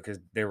 you know, because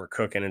they were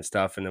cooking and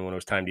stuff. And then when it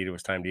was time to eat, it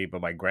was time to eat.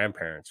 But my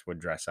grandparents would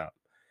dress up.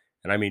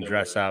 And I mean,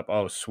 dress up,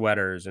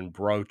 sweaters and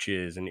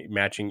brooches and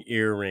matching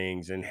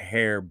earrings and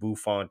hair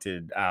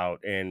bouffanted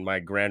out. And my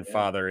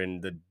grandfather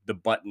in the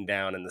button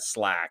down and the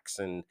slacks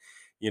and,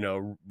 you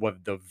know,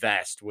 what the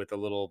vest with a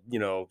little, you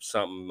know,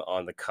 something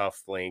on the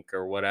cuff link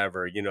or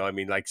whatever, you know, I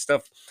mean, like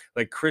stuff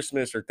like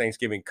Christmas or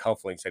Thanksgiving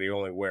cufflinks that you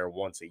only wear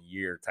once a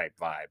year type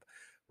vibe.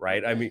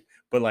 Right. I mean,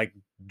 but like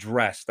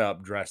dressed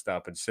up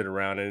and sit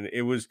around. And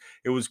it was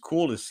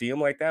cool to see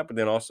them like that. But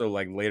then also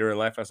like later in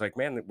life, I was like,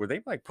 man, were they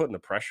like putting the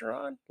pressure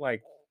on?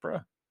 Like, bro,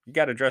 you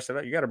got to dress it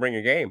up. You got to bring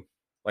a game.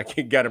 Like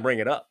you got to bring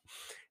it up,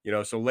 you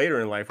know? So later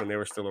in life, when they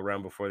were still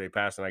around before they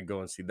passed and I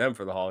go and see them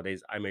for the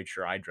holidays, I made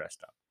sure I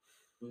dressed up,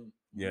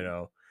 you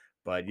know?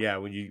 But yeah,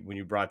 when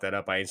you brought that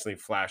up, I instantly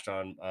flashed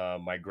on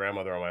my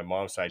grandmother on my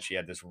mom's side. She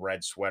had this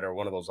red sweater,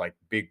 one of those like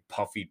big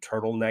puffy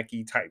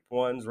turtlenecky type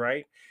ones,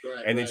 right?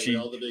 And then she,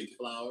 all the big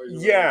flowers.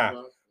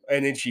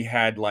 and then she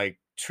had like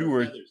two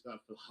or feathers, not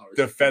flowers.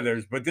 The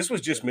feathers, but this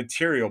was just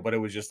material, but it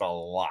was just a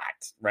lot,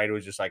 right? It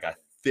was just like a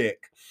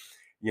thick,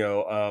 you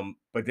know.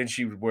 But then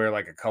she would wear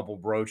like a couple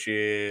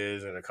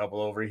brooches and a couple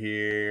over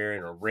here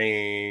and her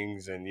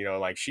rings, and you know,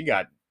 like she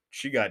got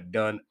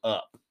done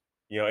up,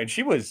 you know, and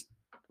she was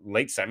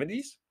late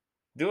 70s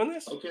doing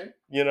this. Okay.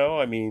 You know,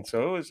 I mean,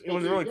 so it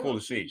was really cool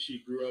to see.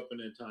 She grew up in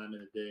a time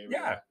and a day.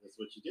 Yeah, that's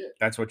what you did.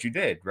 That's what you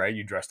did, right?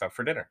 You dressed up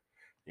for dinner,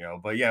 you know.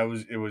 But yeah,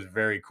 it was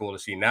very cool to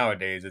see.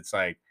 Nowadays, it's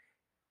like,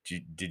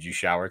 did you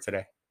shower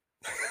today?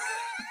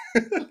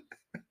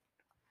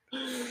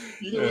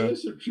 You know,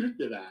 there's some truth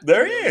to that.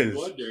 There is. I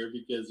wonder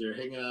because they're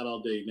hanging out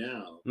all day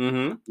now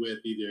with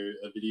either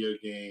a video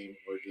game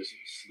or just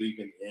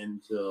sleeping in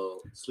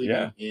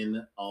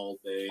all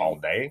day. All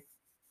day.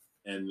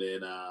 And then,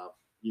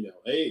 you know,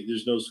 hey,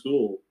 there's no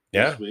school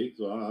this week,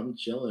 so I'm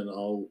chilling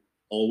all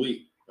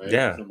week, right?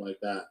 Yeah. Something like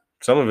that.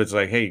 Some of it's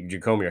like, hey, did you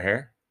comb your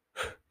hair?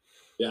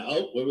 Yeah.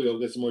 Oh, where we go?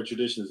 Get some more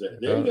traditions there.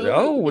 There you go.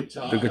 Oh, with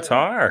the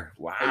guitar.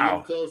 Wow. Are you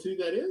gonna tell us who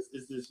that is?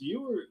 Is this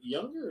you or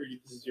younger, or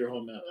this is your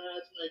home now?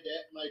 That's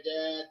my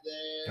dad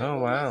there. Oh,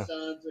 wow. My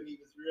sons when he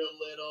was real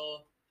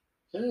little.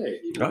 Hey.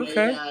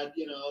 Okay. They had,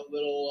 you know,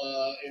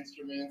 little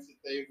instruments that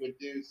they would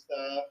do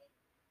stuff.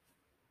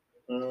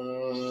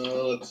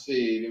 Let's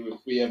see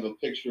if we have a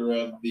picture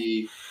of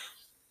the.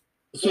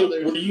 So,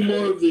 were you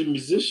more of the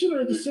musician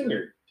or the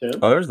singer, Tim?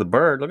 Oh, there's the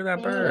bird. Look at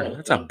that bird.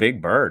 That's a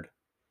big bird.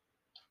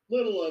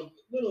 Little of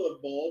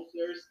both.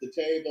 There's the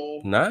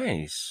table.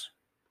 Nice.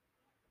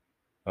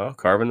 Oh,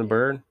 carving the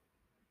bird.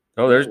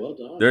 Oh, there's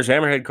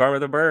Hammerhead carving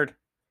the bird.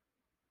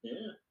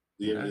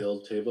 Yeah. The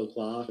old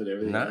tablecloth and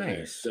everything.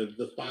 Nice.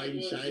 The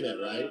fine china,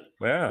 right?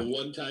 Yeah. The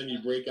one time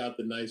you break out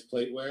the nice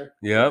plateware.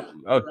 Yep. Yeah.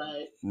 Oh,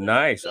 right.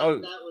 Nice. That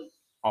was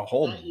a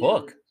whole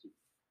book.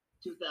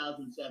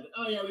 2007.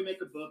 Oh yeah, we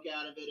make a book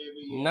out of it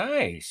every year.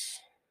 Nice.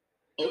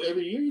 Oh,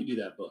 every year you do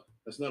that book.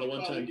 That's not a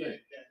one-time thing.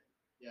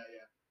 Yeah.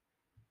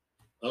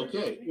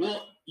 Okay.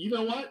 Well, you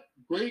know what?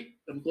 Great.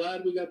 I'm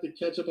glad we got to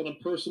catch up on a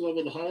personal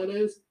level of the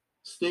holidays.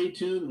 Stay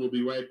tuned. We'll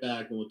be right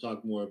back and we'll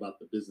talk more about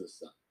the business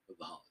side of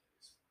the holidays.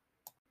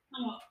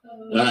 All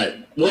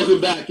right.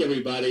 Welcome back,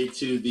 everybody,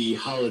 to the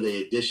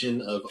holiday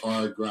edition of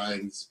Our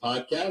Grinds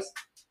podcast.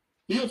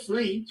 Feel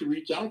free to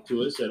reach out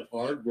to us at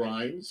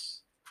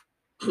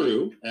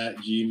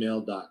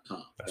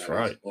ourgrindscrew@gmail.com. That's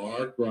right.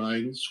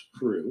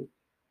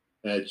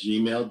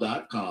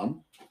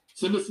 ourgrindscrew@gmail.com.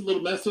 Send us a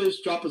little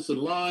message, drop us a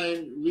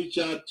line, reach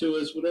out to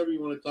us, whatever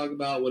you want to talk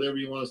about, whatever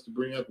you want us to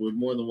bring up. We're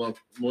more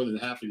than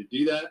happy to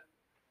do that.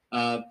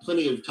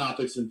 Plenty of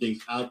topics and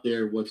things out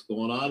there, what's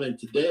going on. And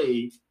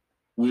today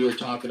we are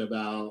talking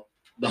about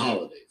the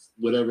holidays,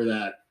 whatever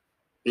that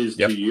is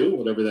to you,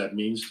 whatever that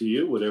means to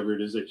you, whatever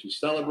it is that you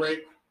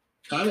celebrate.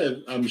 kind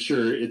of, I'm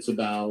sure it's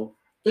about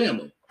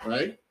family,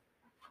 right?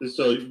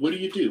 So what do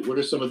you do? What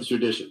are some of the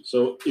traditions?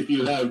 So if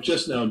you have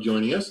just now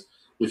joining us,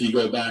 if you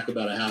go back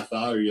about a half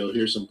hour, you'll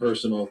hear some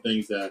personal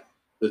things that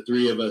the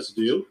three of us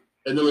do.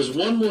 And there was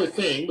one more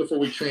thing before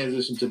we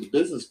transition to the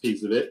business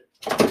piece of it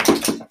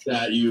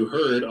that you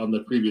heard on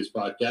the previous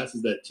podcast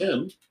is that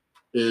Tim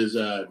is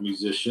a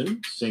musician,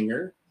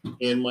 singer.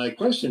 And my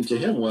question to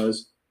him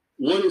was,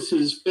 what is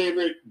his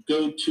favorite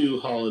go-to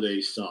holiday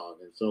song?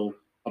 And so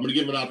I'm going to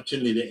give him an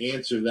opportunity to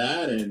answer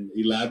that and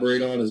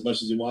elaborate on as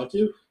much as you want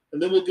to.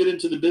 And then we'll get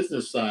into the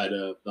business side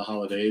of the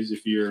holidays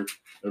if you're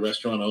a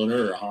restaurant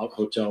owner or a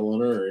hotel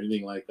owner or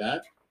anything like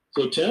that.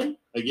 So, Tim,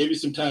 I gave you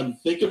some time to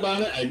think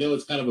about it. I know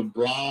it's kind of a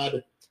lot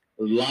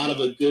of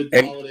a good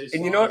holiday songs.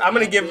 And you know what? I'm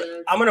going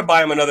to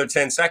buy him another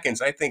 10 seconds.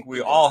 I think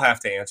we all have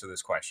to answer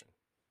this question.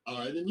 All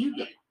right, then you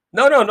go.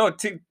 No.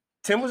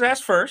 Tim was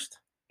asked first.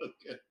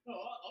 Okay. No,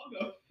 I'll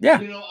go. Yeah.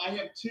 You know, I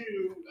have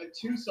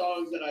two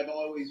songs that I've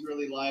always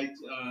really liked.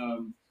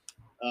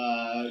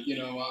 You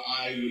know,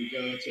 I would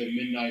go to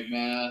midnight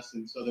mass,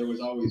 and so there was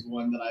always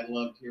one that I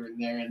loved here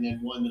and there, and then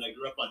one that I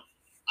grew up on.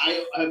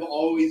 I've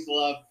always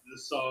loved the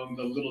song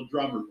 "The Little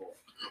Drummer Boy."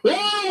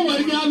 Oh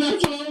my God,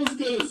 that's what I was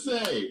gonna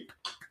say.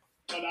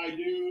 But I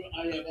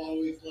have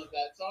always loved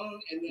that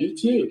song, and then Me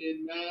too.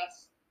 in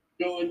mass,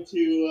 going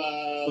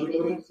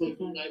to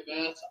midnight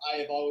mass, I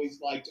have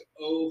always liked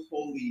 "Oh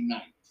Holy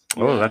Night."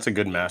 Oh, that's a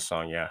good mass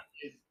song, yeah.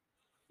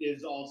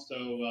 Is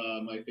also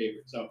my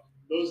favorite. So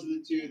those are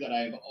the two that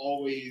I've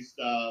always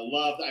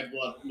loved. I've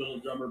loved Little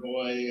Drummer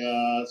Boy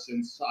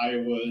since I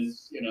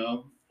was, you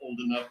know, old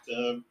enough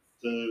to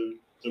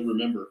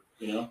remember,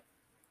 you know.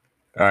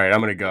 All right, I'm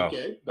going to go.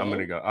 Okay, I'm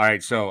going to go. All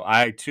right, so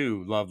I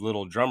too love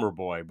Little Drummer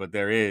Boy, but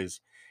there is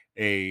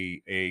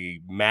a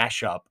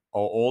mashup,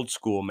 old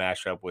school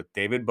mashup with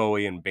David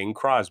Bowie and Bing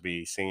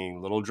Crosby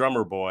singing Little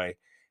Drummer Boy.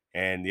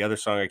 And the other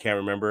song I can't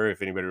remember.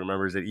 If anybody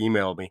remembers it,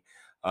 email me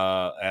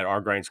at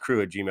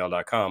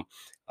ourgrindscrew@gmail.com.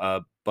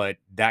 But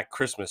that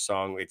Christmas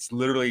song, it's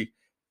literally,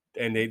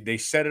 and they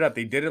set it up.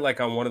 They did it like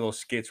on one of those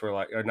skits where,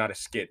 like, or not a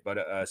skit, but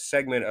a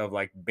segment of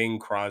like Bing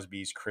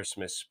Crosby's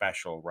Christmas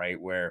special, right?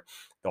 Where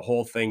the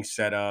whole thing's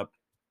set up.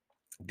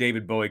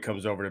 David Bowie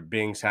comes over to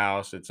Bing's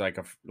house. It's like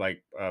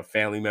a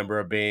family member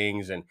of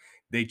Bing's, and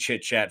they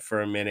chit chat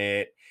for a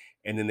minute,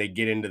 and then they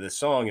get into the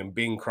song. And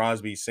Bing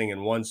Crosby's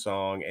singing one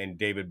song, and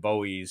David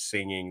Bowie's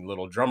singing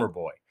 "Little Drummer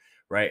Boy,"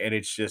 right? And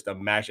it's just a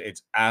match.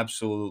 It's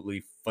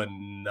absolutely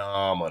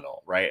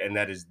phenomenal, right? And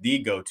that is the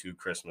go-to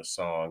Christmas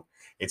song.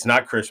 It's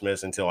not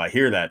Christmas until I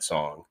hear that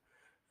song,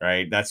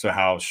 right? That's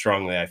how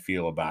strongly I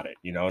feel about it,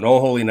 you know. And "Oh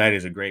Holy Night"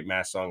 is a great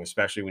mass song,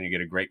 especially when you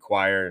get a great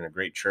choir and a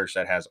great church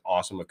that has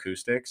awesome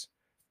acoustics.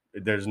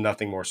 There's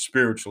nothing more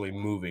spiritually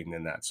moving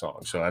than that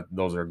song. So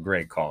those are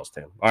great calls,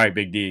 Tim. All right,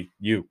 Big D,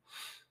 you.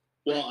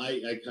 Well, I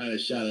kind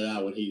of shouted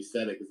out when he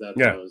said it because that's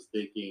what I was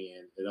thinking,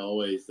 and it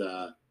always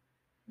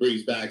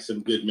brings back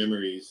some good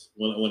memories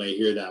when I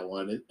hear that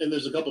one. And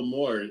there's a couple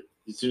more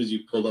as soon as you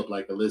pull up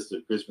like a list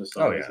of Christmas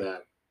songs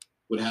that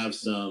would have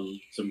some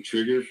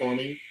trigger for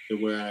me to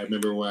where I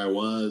remember where I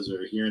was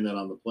or hearing that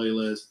on the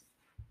playlist.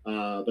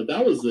 But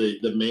that was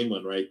the main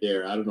one right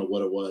there. I don't know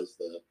what it was.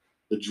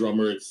 The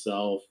drummer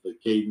itself, the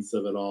cadence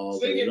of it all.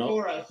 Sing it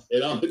for us.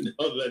 It all.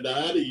 Now,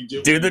 how do you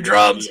do the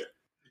drums?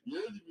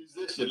 You're the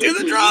musician. Do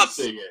the drums.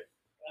 Sing it.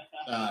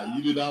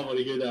 You do not want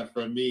to hear that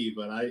from me,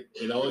 but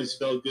it always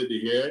felt good to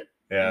hear it.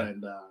 Yeah.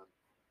 And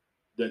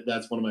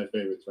that's one of my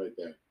favorites right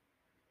there.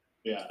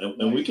 Yeah.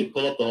 And we could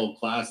pull up the whole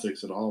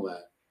classics and all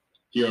that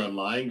here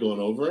online, going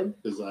over them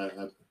because I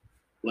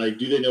like.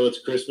 Do they know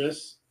it's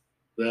Christmas?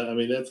 I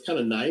mean, that's kind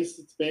of nice.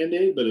 It's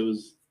Band-Aid, but it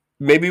was.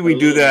 Maybe we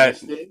do that.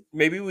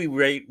 Maybe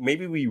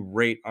we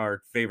rate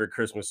our favorite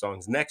Christmas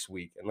songs next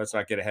week, and let's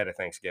not get ahead of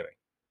Thanksgiving.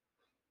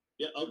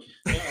 Yeah, okay.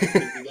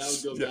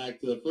 That would go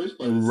back to the first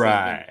part.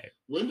 Right.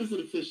 When does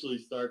it officially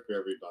start for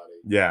everybody?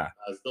 Yeah.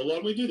 So why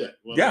don't we do that?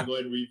 Why don't we go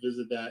ahead and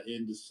revisit that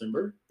in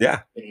December?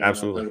 Yeah, and,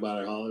 absolutely. Talk about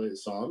our holiday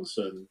songs.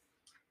 And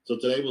so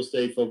today we'll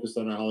stay focused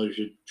on our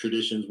holiday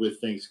traditions with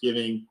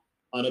Thanksgiving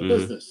on a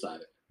business side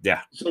of it.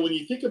 Yeah. So when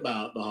you think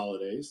about the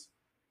holidays,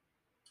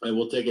 and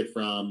we'll take it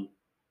from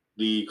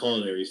the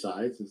culinary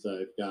side, since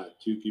I've got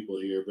two people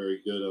here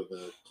very good on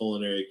the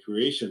culinary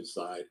creation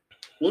side.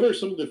 What are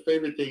some of the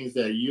favorite things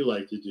that you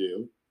like to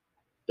do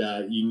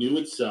that you knew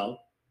would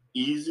sell,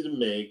 easy to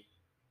make,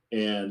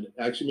 and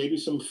actually maybe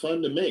some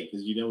fun to make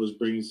because you know it was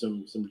bringing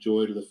some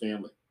joy to the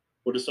family?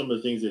 What are some of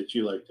the things that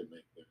you like to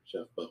make there,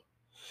 Chef Bo?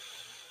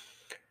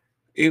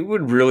 It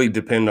would really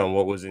depend on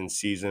what was in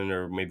season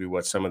or maybe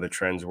what some of the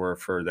trends were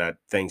for that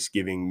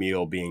Thanksgiving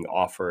meal being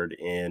offered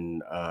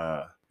in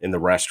the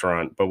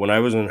restaurant. But when I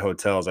was in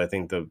hotels, I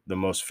think the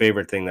most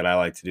favorite thing that I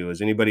like to do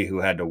is anybody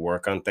who had to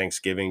work on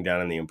Thanksgiving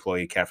down in the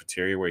employee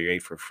cafeteria where you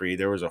ate for free,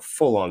 there was a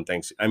full-on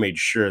I made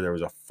sure there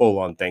was a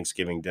full-on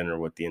Thanksgiving dinner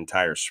with the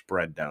entire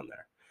spread down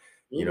there,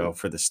 you know,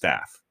 for the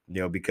staff,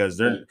 you know, because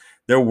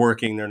they're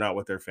working, they're not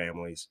with their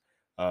families,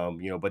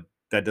 you know, but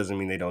that doesn't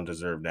mean they don't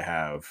deserve to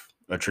have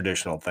a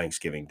traditional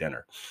Thanksgiving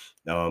dinner.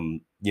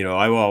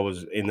 I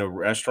always in the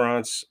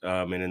restaurants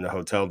and in the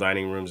hotel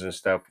dining rooms and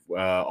stuff,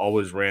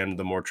 always ran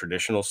the more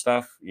traditional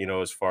stuff.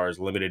 As far as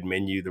limited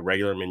menu, the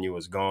regular menu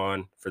was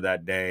gone for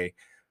that day.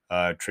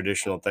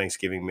 Traditional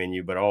Thanksgiving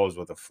menu, but always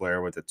with a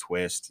flair, with a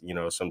twist.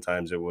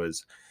 Sometimes it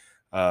was,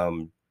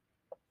 um,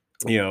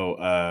 you know,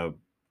 uh,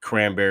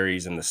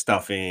 cranberries and the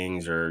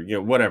stuffings, or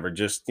whatever,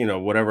 just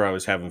whatever I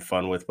was having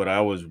fun with. But I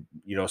always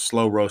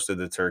slow roasted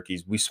the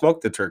turkeys. We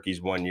smoked the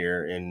turkeys one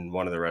year in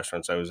one of the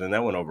restaurants I was in.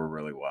 That went over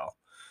really well.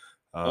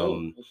 Oh,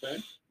 um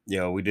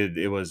okay. we did,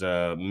 it was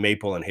a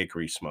maple and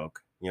hickory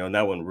smoke, and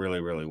that went really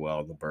really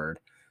well, the bird.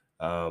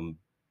 Oh,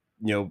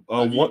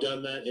 Have you what?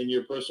 done that in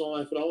your personal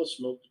life at all?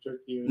 Smoked the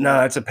turkey?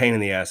 No, it's a pain in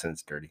the ass and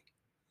it's dirty.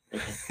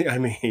 Okay. I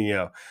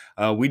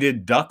mean, we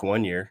did duck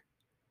one year.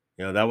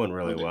 That went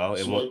really Okay. well.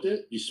 It went. Smoked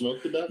it? You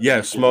smoked the duck or Yeah,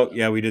 just did the smoke. duck?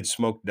 Yeah, we did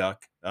smoked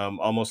duck.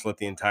 Almost lit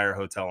the entire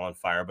hotel on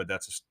fire, but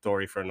that's a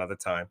story for another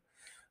time.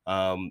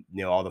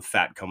 All the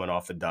fat coming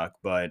off the duck,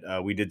 but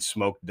we did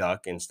smoked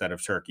duck instead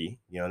of turkey.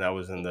 That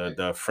was in the Okay.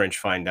 the French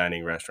fine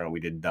dining restaurant. We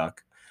did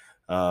duck.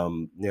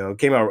 It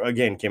came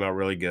out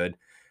really good.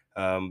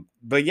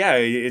 But yeah,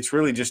 it's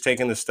really just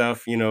taking the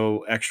stuff,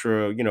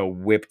 extra,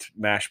 whipped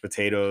mashed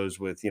potatoes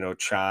with,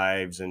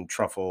 chives and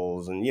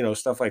truffles and,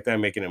 stuff like that,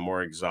 making it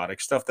more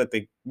exotic stuff that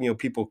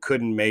people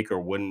couldn't make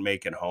or wouldn't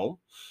make at home,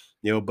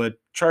 but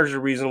charged a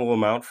reasonable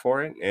amount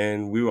for it.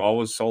 And we were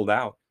always sold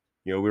out.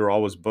 We were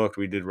always booked.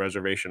 We did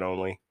reservation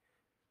only.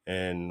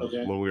 And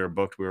Okay. when we were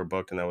booked,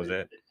 and that was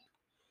it.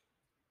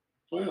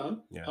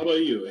 Well, Yeah. how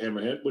about you,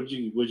 Hammerhead? What'd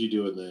you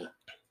do in the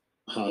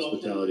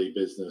hospitality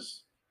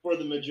business? For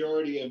the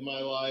majority of my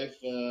life,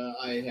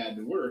 I had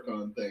to work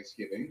on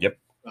Thanksgiving. Yep.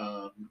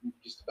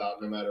 Just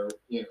about no matter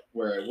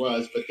where I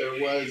was, but there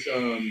was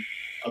a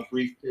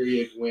brief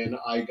period when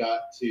I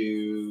got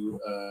to.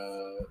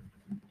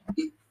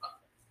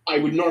 I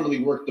would normally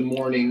work the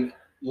morning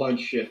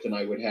lunch shift, and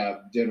I would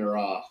have dinner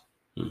off.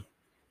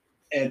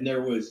 And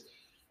there was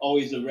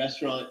always a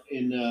restaurant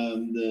in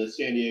the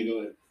San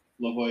Diego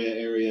La Jolla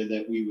area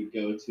that we would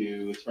go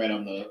to. It's right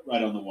on the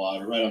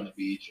water, right on the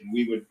beach, and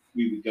we would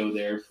go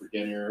there for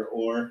dinner,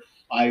 or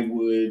I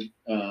would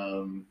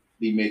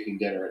be making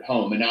dinner at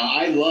home. And now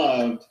I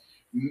loved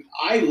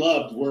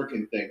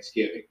working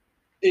Thanksgiving.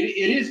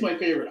 It is my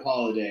favorite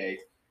holiday,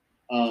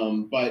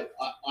 but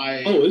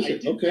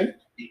Okay.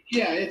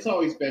 Yeah, it's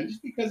always been,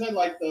 just because I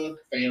like the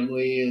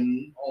family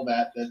and all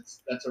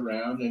that's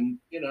around, and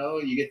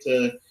you get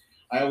to.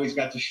 I always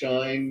got to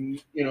shine,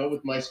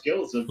 with my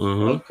skills of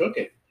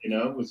cooking.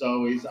 It was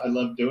always, I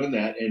love doing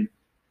that, and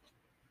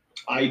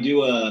I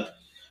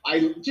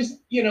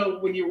just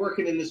when you're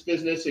working in this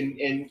business,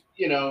 and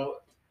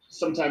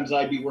sometimes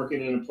I'd be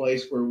working in a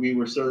place where we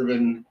were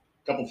serving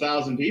a couple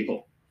thousand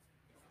people,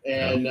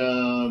 and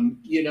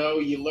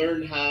you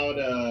learn how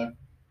to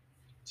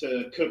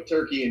cook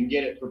turkey and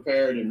get it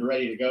prepared and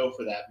ready to go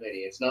for that many.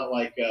 It's not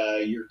like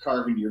you're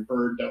carving your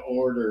bird to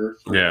order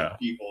for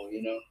people,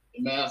 the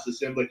mass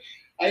assembly.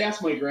 I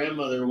asked my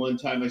grandmother one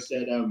time, I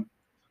said,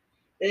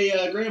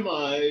 hey,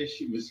 Grandma,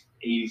 she was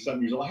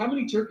 80-something years old, how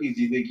many turkeys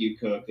do you think you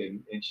cooked?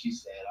 And she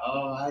said,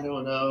 oh, I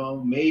don't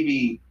know,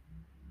 maybe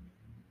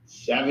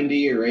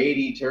 70 or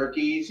 80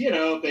 turkeys,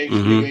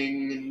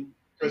 Thanksgiving and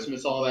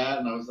Christmas, all that.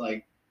 And I was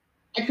like,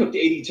 I cooked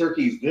 80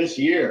 turkeys this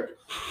year.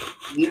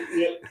 I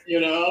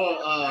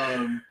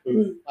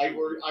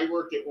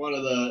worked at one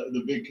of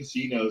the big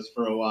casinos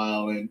for a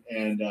while, and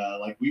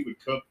like we would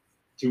cook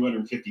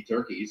 250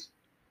 turkeys,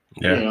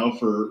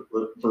 for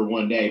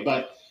one day.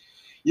 But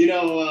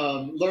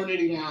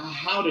learning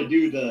how to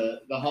do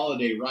the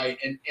holiday right,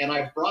 and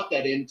I've brought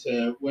that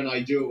into when I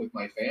do it with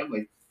my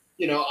family.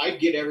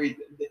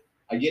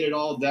 I get it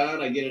all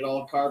done, I get it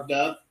all carved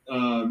up,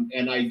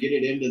 and I get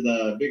it into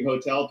the big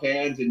hotel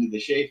pans, into the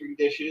chafing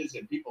dishes,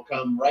 and people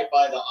come right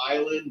by the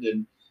island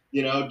and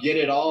get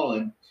it all,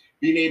 and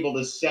being able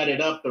to set it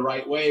up the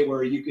right way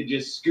where you could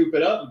just scoop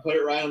it up and put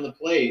it right on the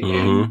plate,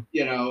 and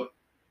you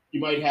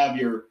might have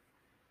your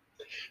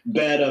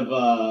bed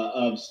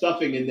of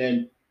stuffing, and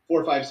then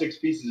 4, 5, 6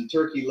 pieces of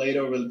turkey laid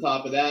over the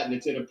top of that, and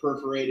it's in a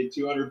perforated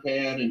 200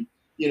 pan, and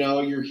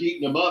you're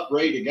heating them up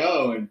ready to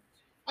go. And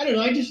I don't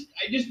know, I just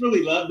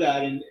really love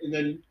that. And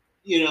then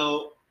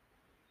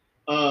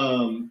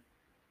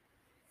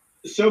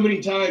so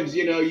many times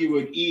you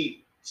would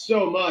eat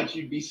so much,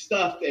 you'd be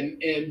stuffed, and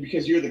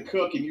because you're the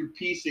cook and you're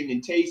piecing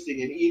and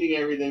tasting and eating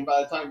everything,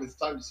 by the time it's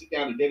time to sit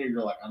down to dinner,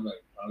 you're like, I'm not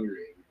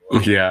hungry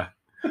anymore. Yeah.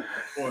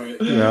 For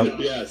it.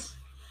 Yes.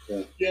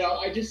 I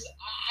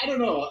don't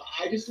know.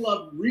 I just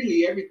love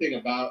really everything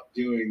about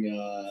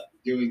doing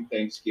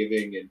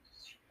Thanksgiving, and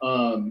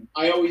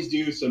I always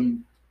do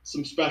some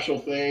special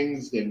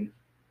things. And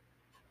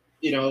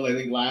I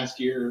think last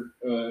year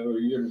or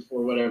year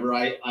before, whatever,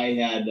 I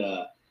had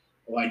I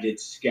did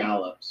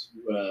scallops,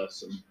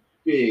 some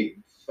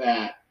big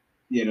fat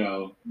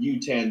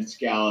U10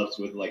 scallops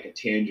with like a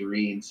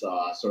tangerine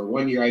sauce. Or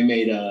one year I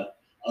made a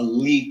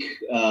leek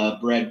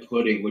bread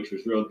pudding, which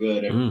was real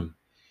good.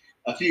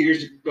 a few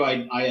years ago,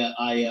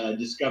 I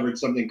discovered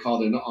something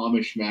called an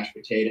Amish mashed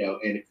potato,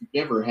 and if you've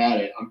never had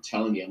it, I'm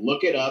telling you,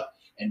 look it up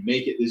and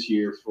make it this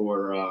year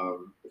for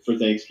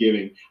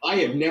Thanksgiving. I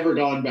have never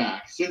gone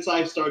back since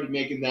I've started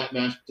making that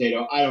mashed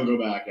potato. I don't go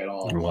back at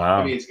all.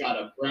 Wow. I mean, it's got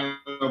a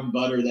brown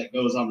butter that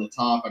goes on the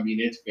top. I mean,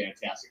 it's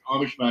fantastic.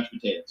 Amish mashed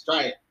potatoes.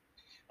 Try it.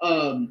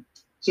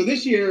 So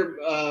this year,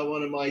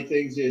 one of my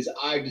things is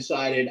I've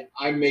decided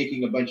I'm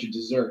making a bunch of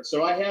desserts.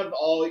 So I have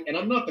and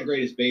I'm not the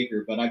greatest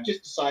baker, but I've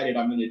just decided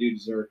I'm going to do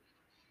dessert.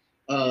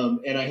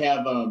 And I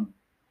have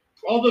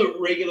all the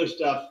regular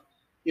stuff.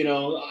 You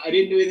know, I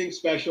didn't do anything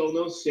special,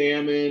 no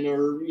salmon,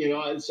 or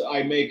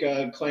I make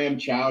a clam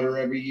chowder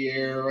every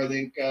year. I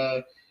think,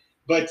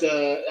 but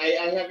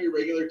I have your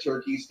regular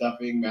turkey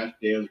stuffing, mashed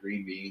potatoes,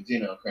 green beans,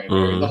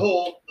 cranberry, the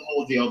whole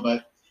deal.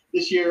 But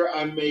this year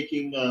I'm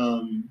making.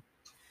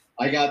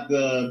 I got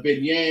the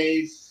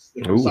beignets,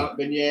 the croissant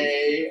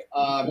beignet.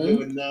 I'm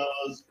doing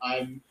those.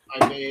 I'm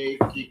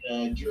making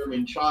a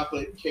German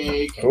chocolate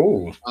cake.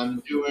 Oh. I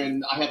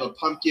have a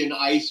pumpkin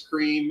ice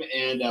cream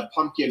and a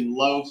pumpkin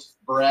loaf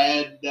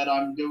bread that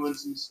I'm doing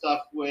some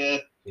stuff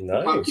with.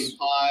 Nice. Pumpkin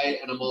pie,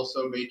 and I'm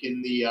also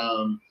making the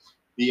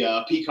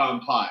pecan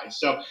pie.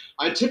 So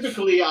I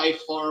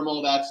farm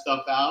all that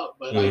stuff out,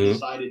 but I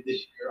decided this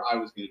year I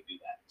was going to do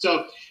that.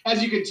 So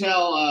as you can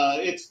tell,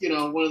 it's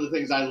one of the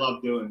things I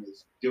love doing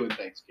is doing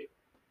Thanksgiving.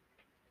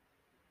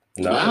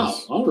 Nice. Wow.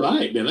 All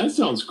right, man. That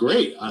sounds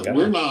great.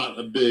 We're not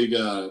a big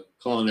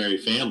culinary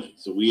family,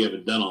 so we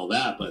haven't done all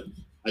that. But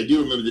I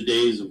do remember the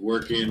days of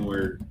working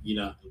where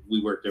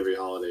we worked every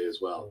holiday as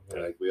well,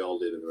 like we all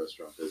did in the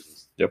restaurant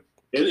business. Yep.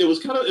 And it was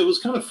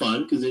kind of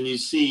fun because then you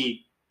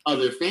see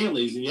other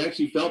families, and you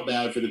actually felt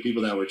bad for the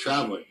people that were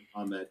traveling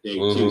on that day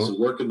too. So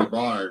working the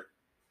bar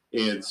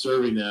and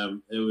serving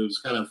them, it was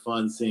kind of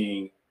fun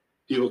seeing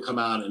people come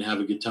out and have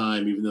a good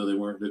time, even though they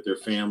weren't with their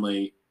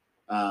family,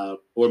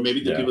 or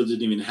maybe the people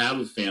didn't even have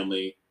a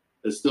family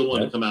that still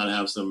want to come out and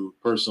have some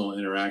personal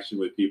interaction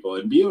with people,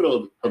 and be able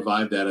to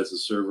provide that as a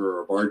server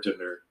or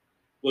bartender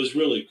was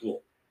really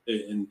cool.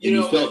 And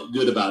you felt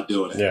good about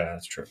doing it. Yeah,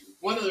 that's true.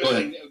 One other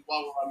thing,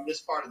 while we're on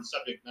this part of the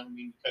subject, I don't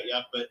mean to cut you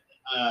off, but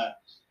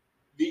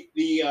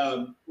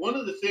one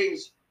of the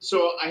things.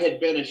 So I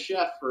had been a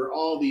chef for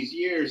all these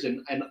years,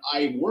 and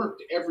I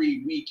worked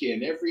every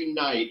weekend, every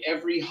night,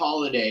 every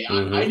holiday.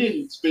 I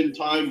didn't spend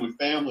time with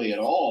family at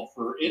all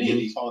for any of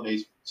these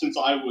holidays since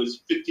I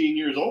was 15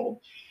 years old.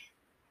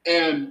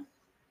 And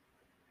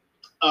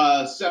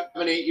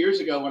 7-8 years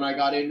ago, when I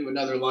got into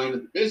another line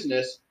of the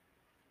business,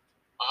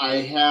 I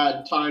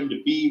had time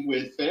to be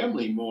with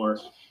family more.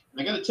 And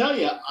I got to tell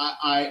you,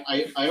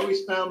 I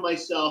always found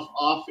myself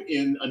off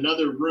in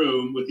another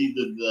room with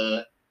either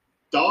the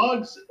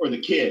dogs or the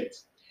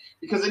kids,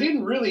 because I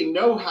didn't really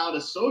know how to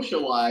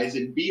socialize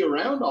and be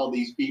around all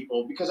these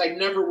people because I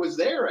never was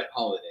there at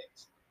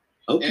holidays.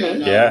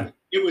 Okay. And,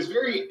 it was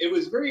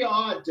very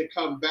odd to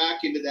come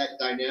back into that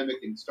dynamic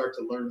and start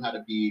to learn how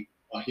to be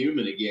a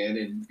human again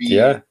and be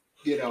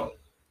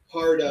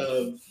part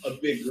of a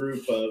big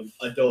group of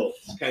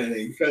adults kind of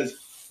thing, because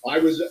I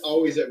was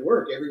always at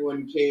work.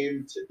 Everyone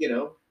came to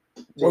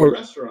to a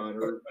restaurant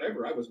or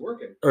whatever. I was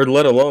working. Or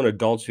let alone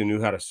adults who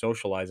knew how to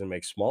socialize and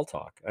make small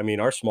talk. I mean,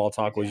 our small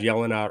talk was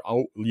yelling out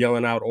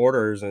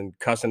orders and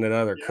cussing at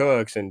other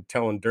cooks and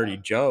telling dirty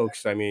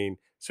jokes. I mean,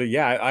 so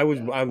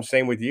I'm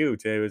same with you.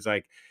 It was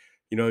like,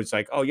 it's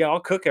like, oh yeah, I'll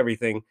cook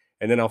everything,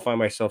 and then I'll find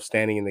myself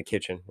standing in the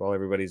kitchen while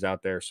everybody's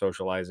out there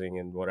socializing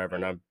and whatever,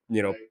 and I'm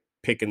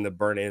picking the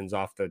burnt ends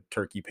off the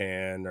turkey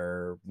pan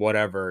or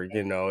whatever.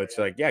 It's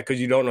like, because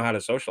you don't know how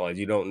to socialize.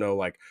 You don't know,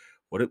 like,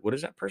 what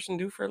does that person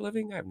do for a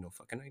living? I have no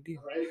fucking idea.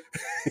 Right.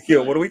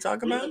 What are we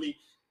talking about? I mean,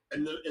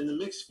 and the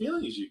mixed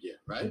feelings you get,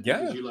 right? Yeah.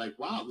 Because you're like,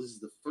 wow, this is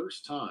the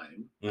first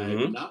time I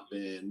have not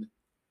been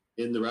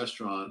in the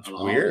restaurant. It's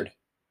weird.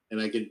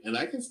 Holiday. And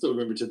I can still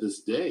remember to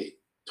this day,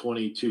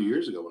 22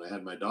 years ago when I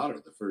had my daughter,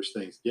 the first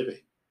Thanksgiving,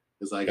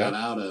 because I got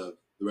out of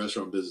the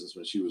restaurant business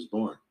when she was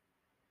born.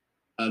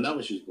 Not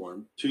when she was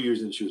born, 2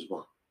 years into she was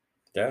born.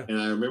 Yeah. And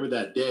I remember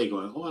that day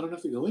going, oh, I don't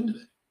have to go in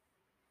today.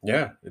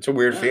 Yeah, it's a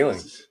weird feeling.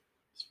 It's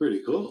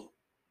pretty cool.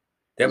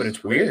 Yeah, but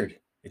it's weird.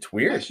 It's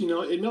weird. Actually,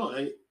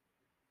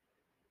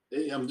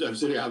 I'm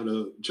sitting here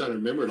trying to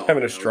remember it all.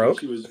 Having a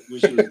stroke? When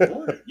she was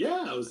born.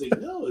 Yeah, I was like,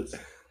 no, it's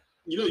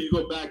you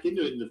go back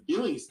into it and the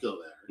feeling's still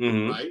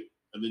there, right?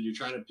 And then you're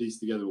trying to piece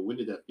together, when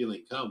did that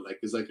feeling come? Like,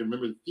 because I can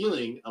remember the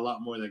feeling a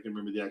lot more than I can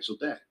remember the actual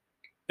day.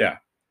 Yeah.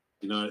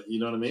 You know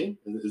what I mean?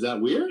 Is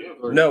that weird?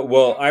 Or? No,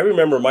 well, I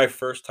remember my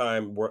first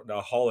time a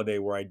holiday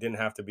where I didn't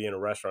have to be in a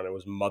restaurant. It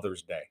was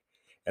Mother's Day.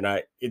 And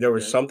there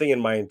was something in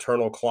my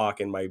internal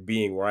clock in my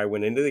being where I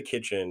went into the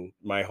kitchen,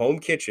 my home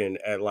kitchen,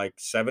 at like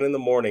 7 a.m.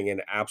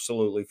 and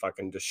absolutely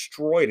fucking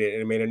destroyed it.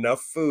 And it made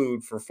enough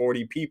food for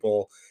 40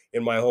 people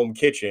in my home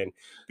kitchen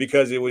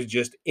because it was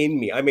just in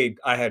me.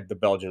 I had the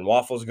Belgian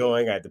waffles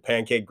going. I had the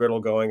pancake griddle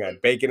going. I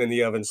had bacon in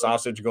the oven,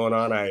 sausage going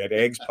on. I had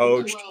eggs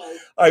poached.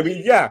 I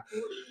mean, yeah.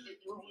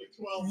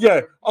 12.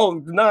 Yeah.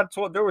 Oh, not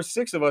 12. There were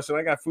 6 of us, and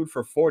I got food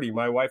for 40.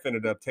 My wife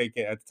ended up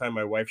taking, at the time,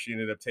 she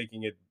ended up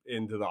taking it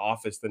into the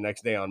office the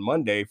next day on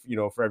Monday,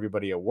 for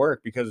everybody at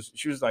work, because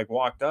she was like,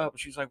 walked up.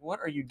 She's like, "What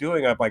are you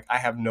doing?" I'm like, "I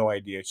have no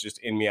idea. It's just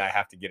in me. I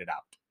have to get it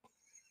out."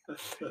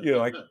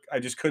 I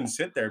just couldn't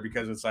sit there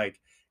because it's like,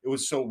 it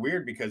was so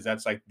weird because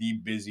that's like the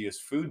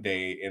busiest food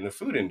day in the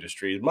food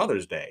industry is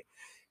Mother's Day.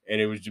 And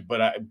it was,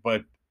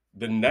 but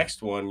the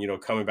next one,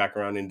 coming back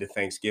around into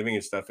Thanksgiving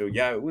and stuff,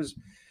 it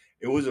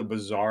was a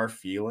bizarre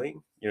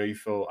feeling.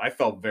 I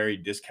felt very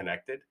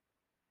disconnected,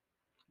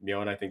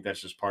 and I think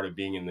that's just part of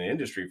being in the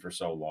industry for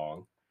so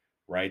long,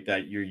 right?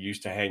 That you're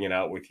used to hanging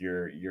out with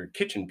your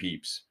kitchen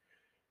peeps,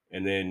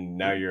 and then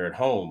now you're at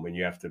home and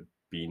you have to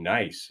be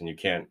nice and you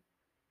can't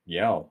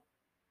yell,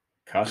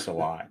 cuss a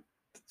lot.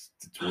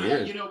 It's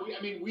weird.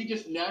 We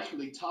just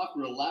naturally talk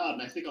real loud,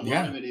 and I think a lot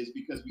Yeah. of it is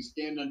because we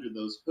stand under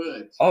those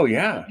hoods. Oh And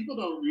yeah. people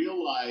don't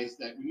realize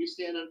that when you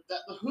stand up, that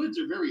the hoods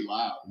are very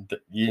loud.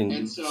 You're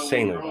And so when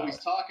insanely you're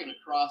always loud. talking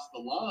across the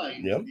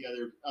line Yep. to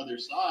the other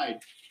side,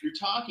 you're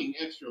talking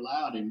extra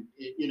loud, and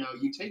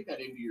you take that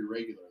into your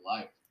regular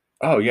life.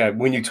 Oh yeah.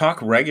 When you talk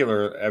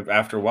regular,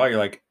 after a while, you're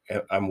like,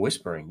 I'm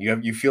whispering.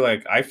 You feel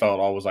like I felt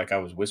always like I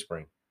was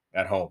whispering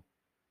at home.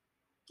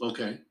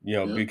 Okay.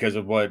 Yeah. Because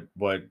of what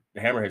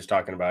Hammerhead's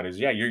talking about is,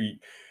 yeah,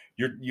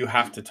 you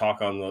have to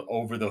talk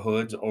over the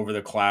hoods, over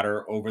the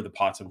clatter, over the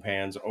pots and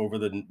pans, over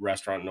the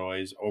restaurant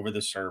noise, over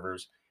the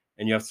servers,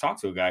 and you have to talk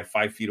to a guy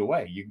 5 feet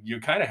away. You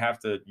kind of have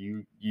to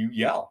you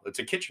yell. It's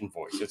a kitchen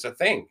voice. It's a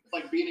thing. It's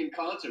like being in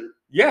concert.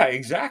 Yeah,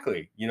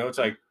 exactly. It's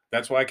like,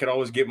 that's why I could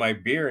always get my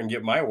beer and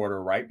get my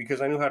order right,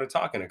 because I knew how to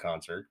talk in a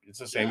concert. It's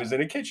the same as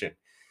in a kitchen.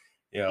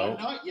 I'm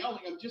not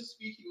yelling. I'm just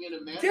speaking in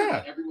a manner Yeah.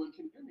 that everyone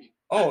can hear me.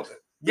 Oh,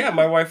 yeah.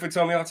 My wife would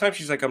tell me all the time.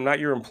 She's like, "I'm not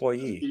your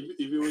employee."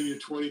 Even when you're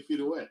 20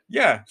 feet away.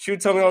 Yeah, she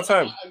would tell me all the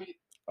time.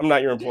 I'm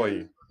not your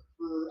employee.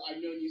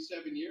 I've known you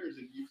 7 years,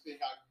 and you think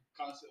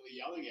I'm constantly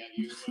yelling at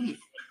you. When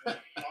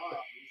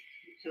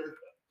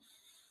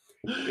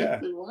Yeah.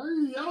 Why are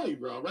you yelling,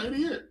 bro? Right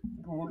here.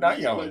 We're not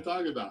yelling. What I'm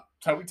talking about.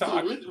 That's how we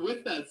talk. So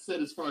with that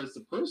said, as far as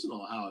the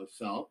personal, how it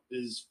felt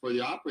is for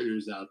the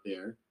operators out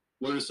there.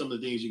 What are some of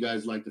the things you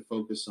guys like to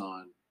focus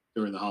on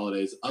during the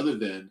holidays, other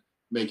than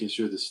making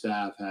sure the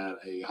staff had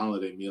a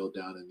holiday meal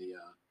down in the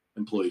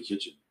employee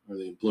kitchen or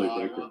the employee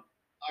bakery?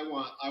 I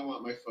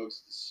want my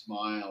folks to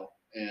smile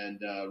and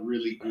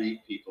really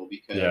greet people,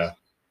 because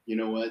you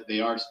know what,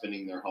 they are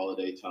spending their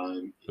holiday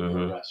time in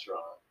your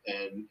restaurant,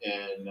 and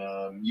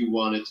you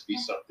want it to be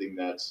something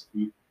that's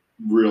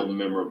real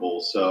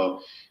memorable.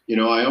 So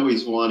I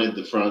always wanted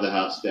the front of the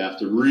house staff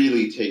to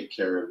really take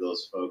care of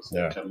those folks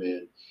that come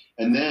in,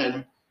 and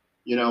then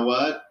you know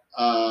what,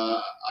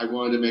 I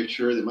wanted to make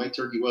sure that my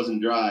turkey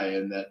wasn't dry,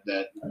 and that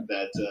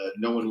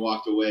no one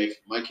walked away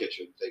from my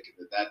kitchen thinking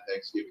that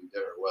Thanksgiving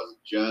dinner wasn't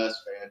just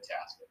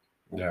fantastic.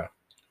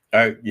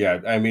 Yeah.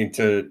 I mean,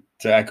 to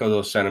echo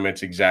those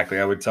sentiments exactly,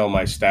 I would tell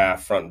my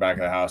staff front and back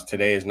of the house,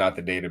 today is not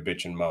the day to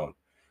bitch and moan.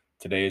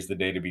 Today is the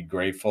day to be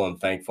grateful and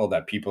thankful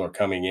that people are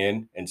coming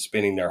in and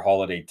spending their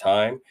holiday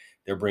time.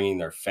 They're bringing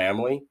their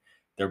family.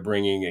 They're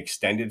bringing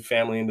extended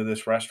family into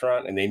this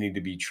restaurant, and they need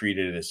to be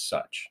treated as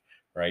such.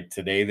 Right?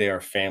 Today, they are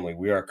family.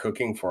 We are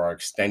cooking for our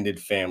extended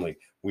family.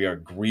 We are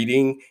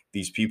greeting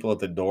these people at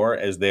the door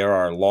as they are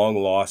our long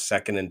lost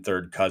second and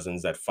third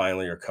cousins that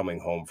finally are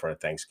coming home for a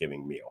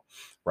Thanksgiving meal.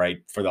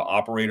 Right? For the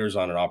operators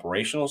on an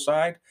operational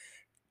side,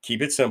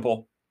 keep it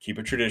simple, keep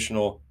it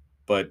traditional,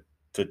 but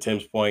to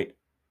Tim's point,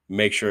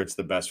 make sure it's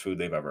the best food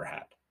they've ever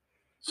had.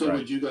 So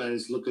would you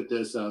guys look at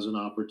this as an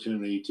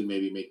opportunity to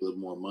maybe make a little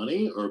more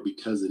money, or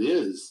because it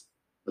is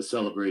a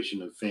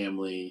celebration of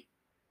family,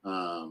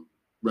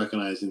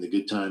 recognizing the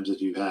good times that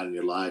you've had in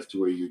your life, to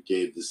where you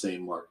gave the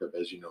same markup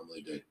as you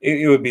normally did?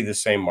 It would be the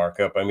same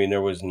markup. I mean,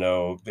 there was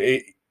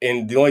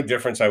and the only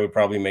difference I would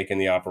probably make in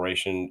the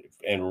operation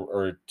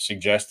or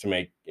suggest to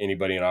make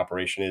anybody in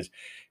operation is,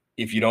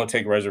 if you don't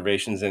take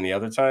reservations any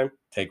other time,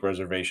 take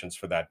reservations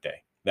for that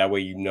day. That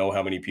way, you know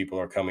how many people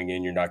are coming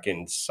in. You're not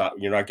getting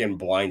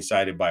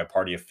blindsided by a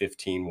party of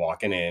 15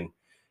 walking in,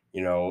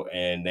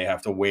 and they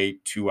have to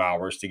wait 2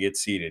 hours to get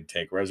seated.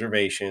 Take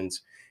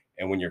reservations,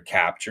 and when you're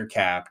capped, you're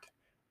capped.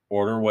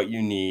 Order what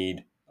you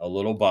need, a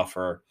little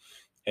buffer,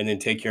 and then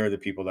take care of the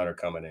people that are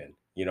coming in.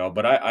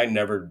 But I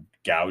never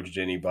gouged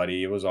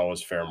anybody. It was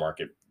always fair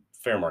market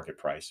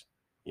price.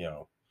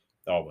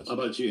 Always. How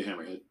about you,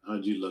 Hammerhead? How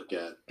did you look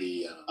at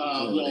the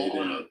holiday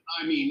dinner?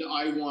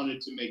 I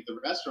wanted to make the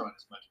restaurant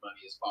as much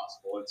money as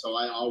possible, and so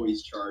I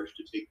always charged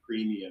a big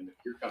premium if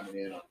you're coming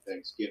in on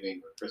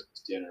Thanksgiving or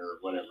Christmas dinner or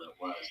whatever it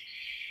was.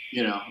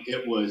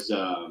 It was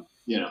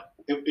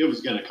it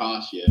was going to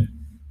cost you.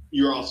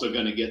 You're also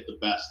going to get the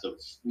best of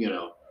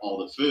all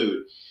the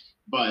food,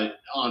 but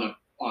on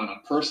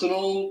a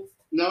personal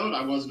note,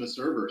 I wasn't a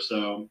server,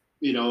 so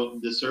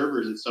the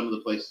servers at some of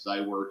the places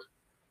I worked,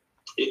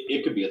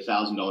 it could be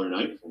 $1,000 a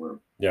night for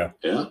them. Yeah.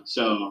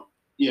 So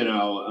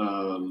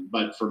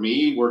but for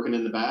me, working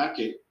in the back,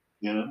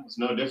 it's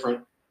no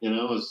different. It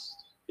was,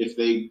 if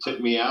they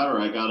took me out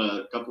or I got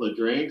a couple of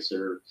drinks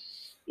or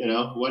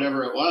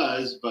whatever it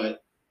was.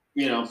 But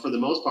for the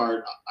most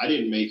part, I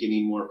didn't make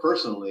any more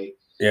personally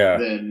Yeah.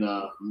 than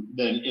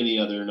any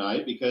other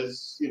night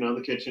because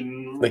the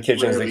kitchen The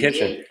kitchen's the rarely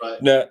kitchen. did,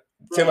 but No,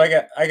 Tim,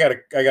 right. I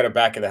got a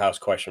back of the house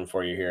question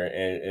for you here,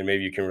 and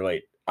maybe you can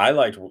relate.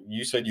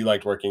 You said you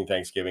liked working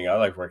Thanksgiving. I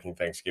liked working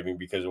Thanksgiving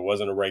because it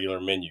wasn't a regular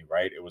menu,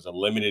 right? It was a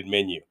limited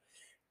menu.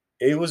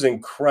 It was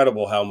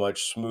incredible how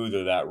much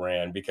smoother that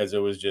ran because it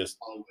was just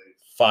Always.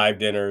 5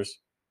 dinners,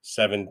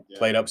 7 Yeah.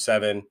 plate up,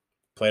 7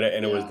 plate up,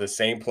 and it was Yeah. the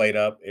same plate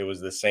up. It was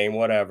the same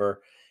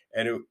whatever,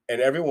 and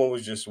everyone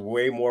was just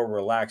way more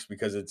relaxed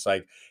because it's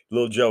like,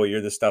 little Joey, you're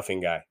the stuffing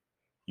guy.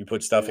 You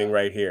put stuffing Yeah.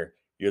 right here.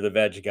 You're the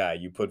veg guy.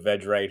 You put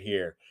veg right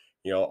here.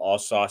 I'll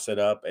sauce it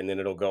up and then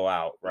it'll go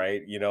out,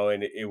 right?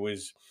 And it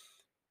was,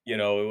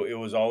 it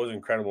was always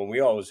incredible. And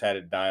we always had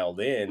it dialed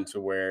in to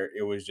where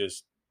it was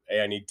just,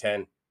 hey, I need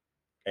 10.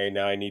 Hey,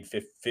 now I need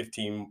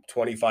 15,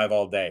 25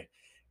 all day.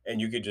 And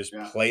you could just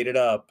Yeah. plate it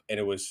up. And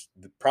it was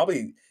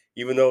probably,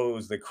 even though it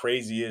was the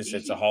craziest,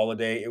 it's a Easy.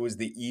 holiday, it was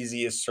the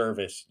easiest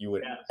service you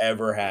would Yes.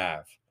 ever Yeah.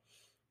 have.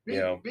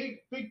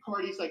 Big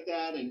parties like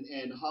that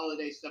and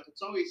holiday stuff.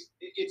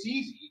 It's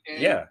easy.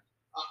 And Yeah.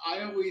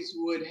 I always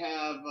would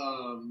have,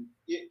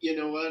 you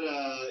know what?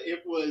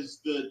 It was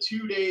the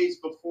 2 days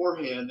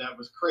beforehand that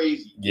was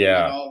crazy.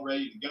 Yeah. All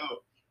ready to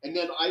go. And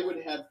then I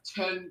would have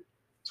 10,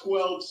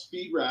 12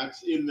 speed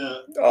racks in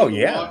the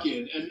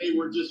walk-in, and they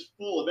were just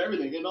full of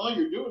everything. And all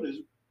you're doing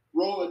is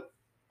rolling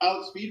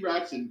out speed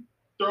racks and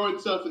throwing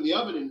stuff in the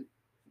oven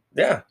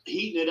and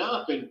heating it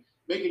up and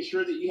making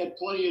sure that you had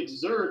plenty of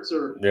desserts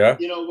or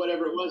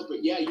whatever it was.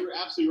 But yeah, you're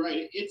absolutely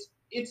right. It's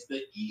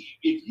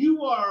if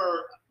you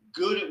are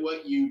good at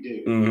what you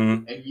do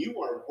and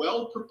you are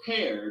well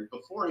prepared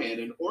beforehand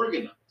and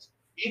organized,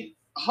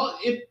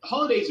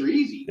 holidays are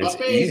easy.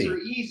 Buffets are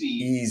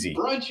easy.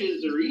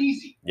 Brunches are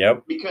easy.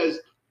 Yep. Because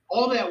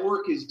all that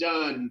work is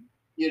done,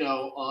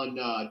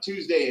 on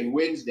Tuesday and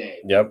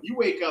Wednesday. Yep. You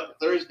wake up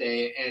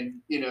Thursday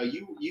and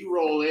you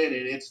roll in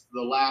and it's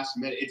the last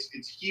minute.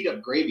 It's heat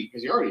up gravy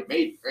because you already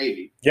made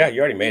gravy. Yeah, you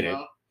already made it.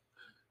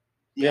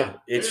 Yeah,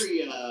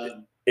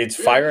 it's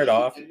fire it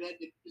off, and then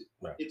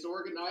it's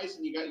organized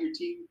and you got your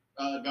team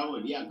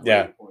going. Yeah,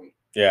 great point.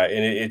 Yeah,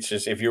 and it's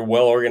just, if you're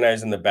well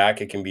organized in the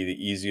back, it can be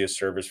the easiest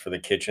service for the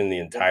kitchen the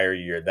entire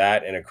year.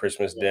 That and a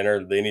Christmas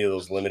dinner, any of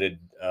those limited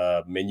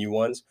menu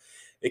ones,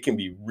 it can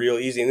be real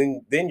easy.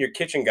 And then your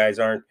kitchen guys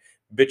aren't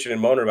bitching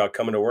and moaning about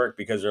coming to work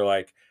because they're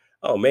like,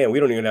 oh man, we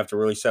don't even have to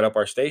really set up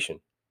our station.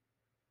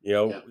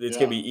 It's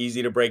going to be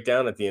easy to break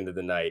down at the end of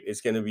the night.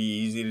 It's going to be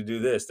easy to do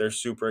this. They're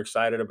super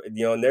excited about,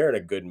 and they're in a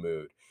good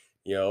mood,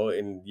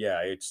 and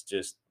it's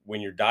just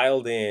when you're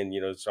dialed in,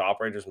 so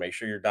operators, make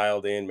sure you're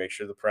dialed in, make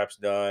sure the prep's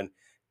done,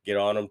 get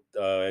on them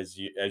as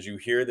you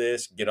hear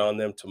this, get on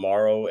them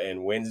tomorrow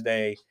and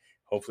Wednesday.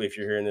 Hopefully if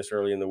you're hearing this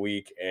early in the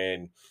week,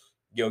 and,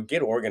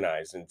 get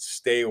organized and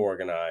stay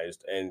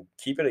organized and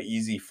keep it an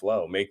easy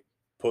flow.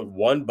 Put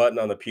one button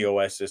on the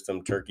POS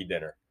system, turkey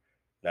dinner.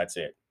 That's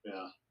it.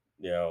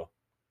 Yeah.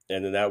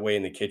 And then that way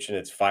in the kitchen,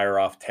 it's fire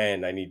off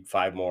 10. I need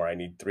 5 more. I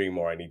need 3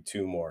 more. I need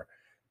 2 more,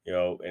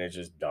 and it's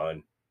just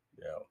done.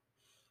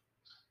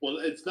 Well,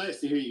 it's nice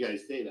to hear you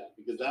guys say that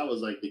because that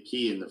was like the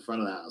key in the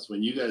front of the house.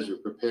 When you guys were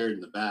prepared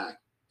in the back,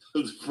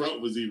 the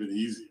front was even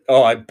easier.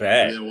 Oh, I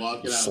bet. And then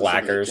walking out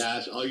Slackers. With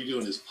cash, all you're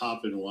doing is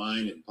popping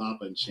wine and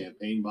popping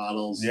champagne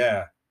bottles.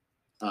 Yeah.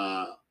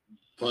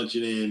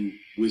 Punching in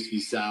whiskey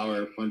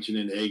sour, punching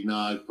in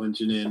eggnog,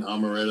 punching in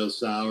amaretto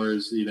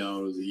sours. It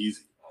was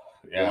easy.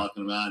 Yeah.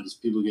 Walking around,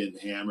 just people getting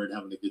hammered,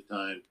 having a good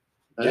time.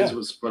 That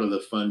was part of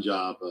the fun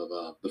job of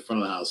the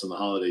front of the house in the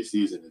holiday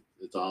season.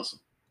 It's awesome.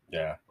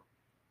 Yeah.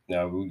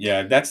 No,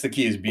 yeah, that's the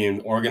key, is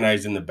being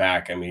organized in the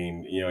back. I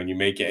mean, and you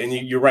make it, and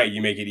you're right, you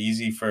make it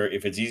easy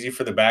if it's easy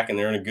for the back and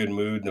they're in a good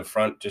mood, and the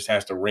front just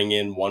has to ring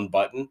in one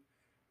button,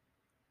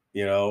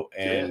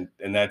 and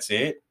that's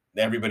it.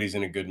 Everybody's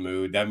in a good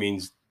mood. That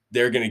means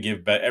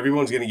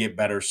everyone's going to get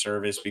better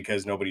service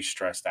because nobody's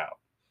stressed out.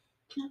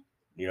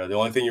 The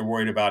only thing you're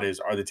worried about is,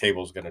 are the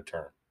tables going to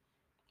turn?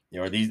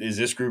 Is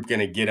this group going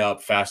to get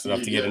up fast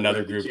enough to get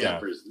another group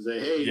down? Say,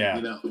 hey,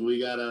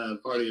 we got a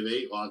party of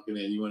 8 walking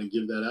in. You want to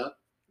give that up?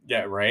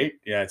 Yeah, right.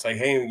 Yeah, it's like,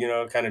 hey,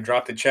 kind of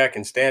drop the check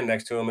and stand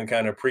next to them and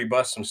kind of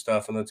pre-bust some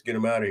stuff and let's get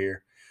them out of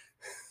here.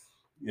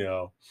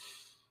 Well,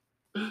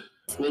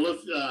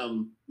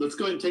 let's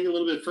go ahead and take it a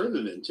little bit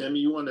further then. Tim,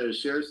 you want to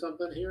share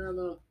something here on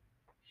the?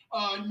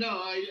 No,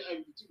 I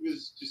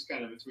was just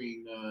kind of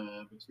between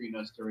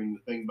us during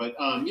the thing, but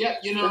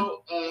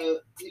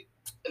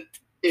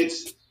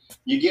it's,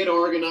 you get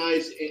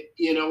organized.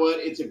 You know what?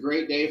 It's a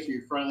great day for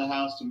your front of the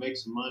house to make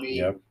some money.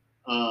 Yep.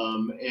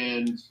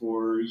 And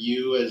for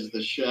you as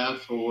the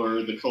chef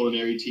or the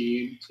culinary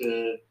team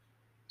to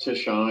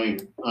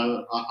shine.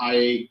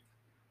 I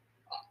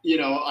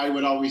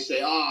would always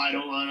say, I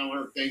don't want to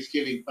work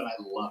Thanksgiving, but I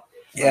love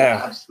it.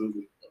 Yeah,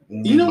 absolutely.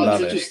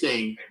 What's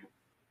interesting?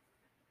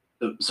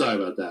 Sorry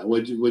about that.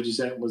 What'd you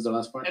say? What was the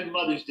last part? And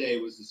Mother's Day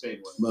was the same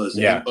way. Mother's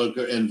Day. Yeah.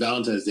 And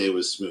Valentine's Day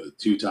was smooth.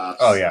 2 tops.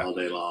 Oh yeah. All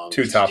day long.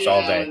 2 tops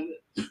all day.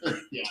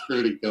 Yeah.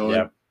 Pretty going.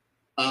 Yep.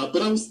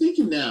 But I was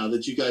thinking now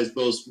that you guys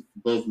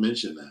both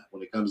mentioned that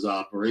when it comes to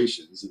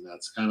operations, and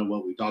that's kind of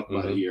what we talk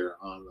about here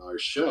on our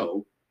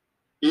show,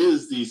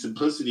 is the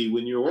simplicity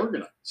when you're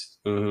organized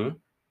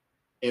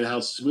and how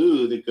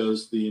smooth it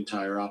goes the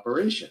entire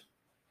operation.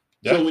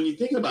 Yeah. So when you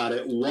think about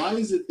it, why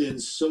is it then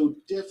so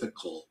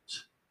difficult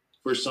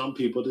for some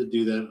people to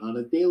do that on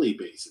a daily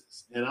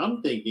basis? And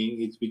I'm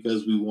thinking it's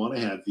because we want to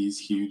have these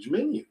huge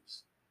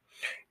menus.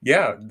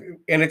 Yeah,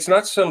 and it's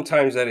not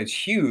sometimes that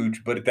it's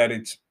huge, but that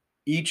it's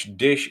each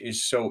dish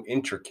is so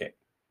intricate,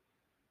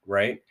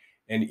 right?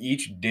 And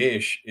each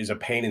dish is a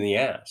pain in the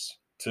ass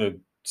to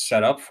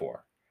set up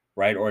for,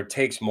 right? Or it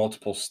takes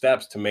multiple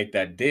steps to make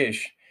that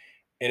dish,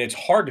 and it's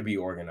hard to be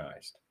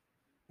organized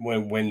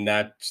when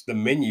that's the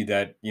menu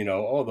that,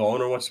 oh, the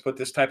owner wants to put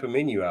this type of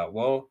menu out.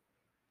 Well,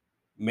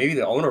 maybe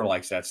the owner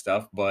likes that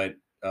stuff, but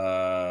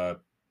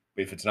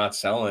if it's not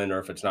selling or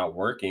if it's not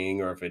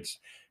working or if it's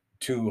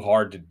too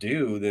hard to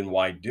do, then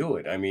why do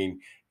it? I mean,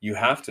 you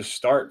have to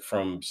start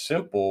from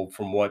simple,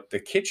 from what the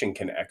kitchen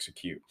can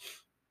execute.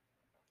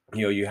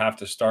 You have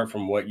to start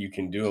from what you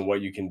can do and what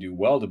you can do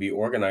well to be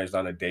organized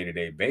on a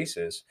day-to-day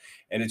basis.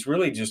 And it's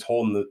really just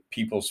holding the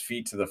people's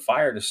feet to the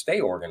fire to stay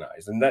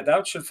organized. And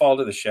that should fall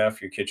to the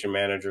chef, your kitchen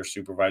manager,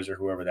 supervisor,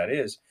 whoever that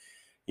is,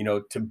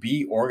 to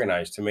be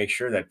organized, to make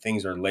sure that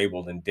things are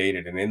labeled and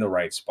dated and in the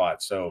right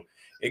spot. So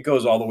it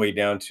goes all the way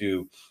down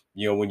to,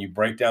 when you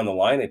break down the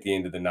line at the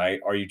end of the night,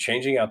 are you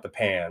changing out the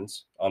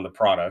pans on the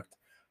product?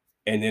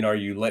 And then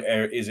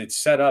is it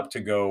set up to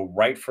go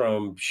right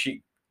from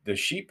the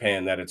sheet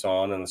pan that it's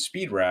on the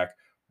speed rack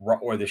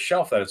or the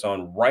shelf that it's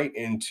on right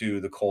into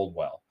the cold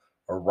well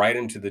or right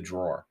into the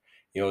drawer?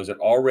 Is it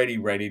already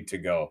ready to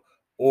go?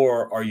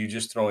 Or are you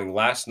just throwing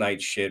last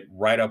night's shit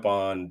right up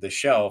on the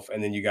shelf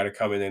and then you got to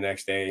come in the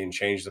next day and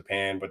change the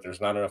pan, but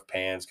there's not enough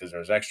pans because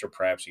there's extra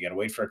preps. You got to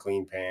wait for a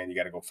clean pan. You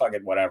got to go fuck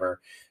it,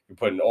 whatever. You're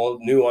putting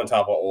new on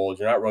top of old.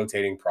 You're not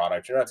rotating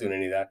product. You're not doing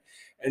any of that.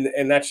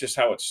 And that's just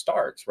how it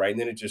starts, right? And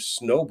then it just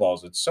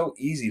snowballs. It's so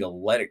easy to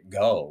let it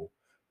go,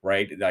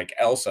 right? Like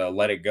Elsa,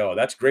 let it go.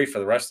 That's great for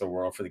the rest of the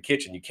world. For the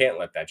kitchen, you can't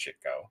let that shit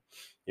go.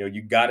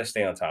 You got to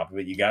stay on top of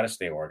it. You got to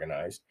stay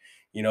organized.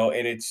 And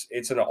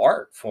it's an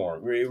art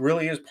form. It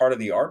really is part of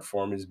the art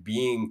form, is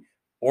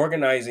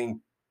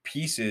organizing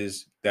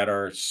pieces that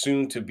are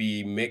soon to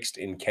be mixed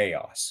in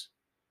chaos.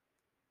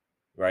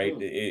 Right?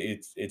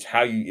 It's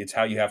how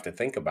you have to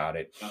think about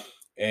it.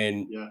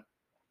 And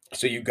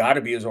so you got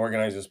to be as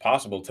organized as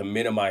possible to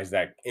minimize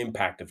that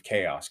impact of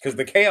chaos, because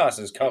the chaos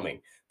is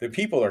coming. The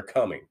people are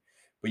coming,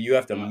 but you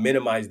have to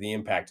minimize the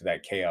impact of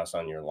that chaos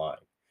on your line.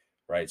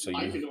 Right. So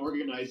I can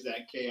organize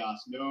that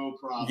chaos, no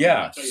problem.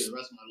 Yeah. I'll tell you,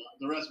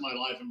 the rest of my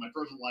life and my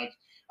personal life,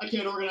 I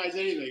can't organize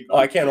anything. Oh,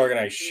 I can't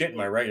organize shit in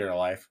my regular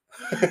life.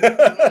 Into a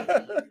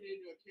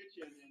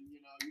kitchen and you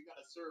got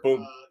to serve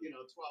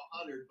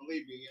 1,200.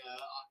 Believe me,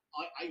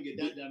 I can get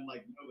that done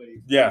like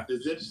nobody. Yeah,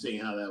 it's interesting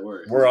how that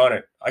works. We're on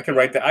it. I could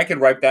write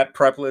that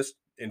prep list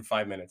in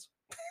 5 minutes.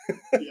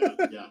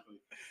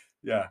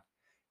 Yeah.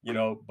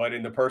 But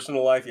in the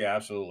personal life, yeah,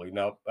 absolutely.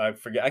 No, I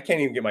forget. I can't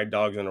even get my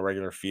dogs on a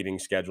regular feeding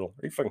schedule.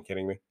 Are you fucking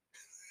kidding me?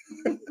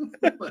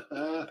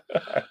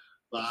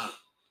 Wow.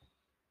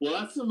 Well,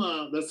 that's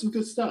some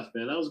good stuff,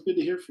 man. That was good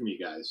to hear from you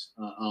guys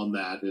on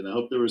that, and I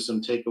hope there was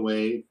some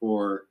takeaway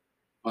for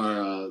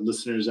our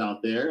listeners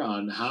out there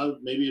on how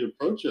maybe to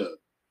approach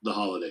the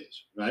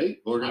holidays. Right,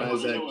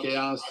 organize that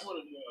chaos. I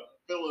want to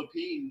do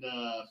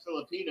a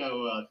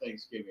Filipino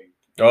Thanksgiving.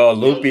 Oh,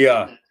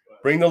 lumpia!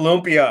 Bring the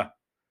lumpia.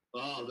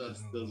 Oh,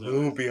 those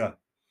lumpia.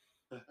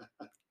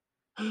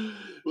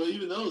 Well,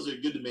 even those are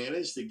good to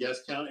manage. The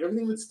guest count,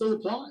 everything would still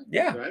apply.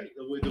 Yeah. Right.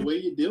 The way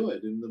you do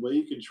it and the way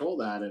you control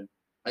that, and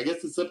I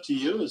guess it's up to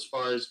you as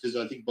far as, because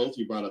I think both of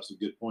you brought up some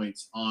good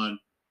points on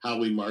how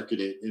we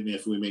market it and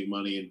if we make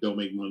money and don't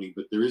make money.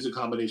 But there is a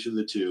combination of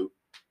the two.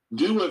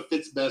 Do what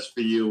fits best for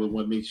you and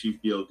what makes you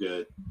feel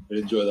good, and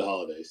enjoy the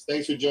holidays.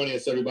 Thanks for joining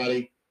us,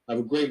 everybody. Have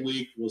a great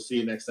week. We'll see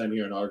you next time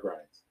here on Our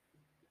Grind.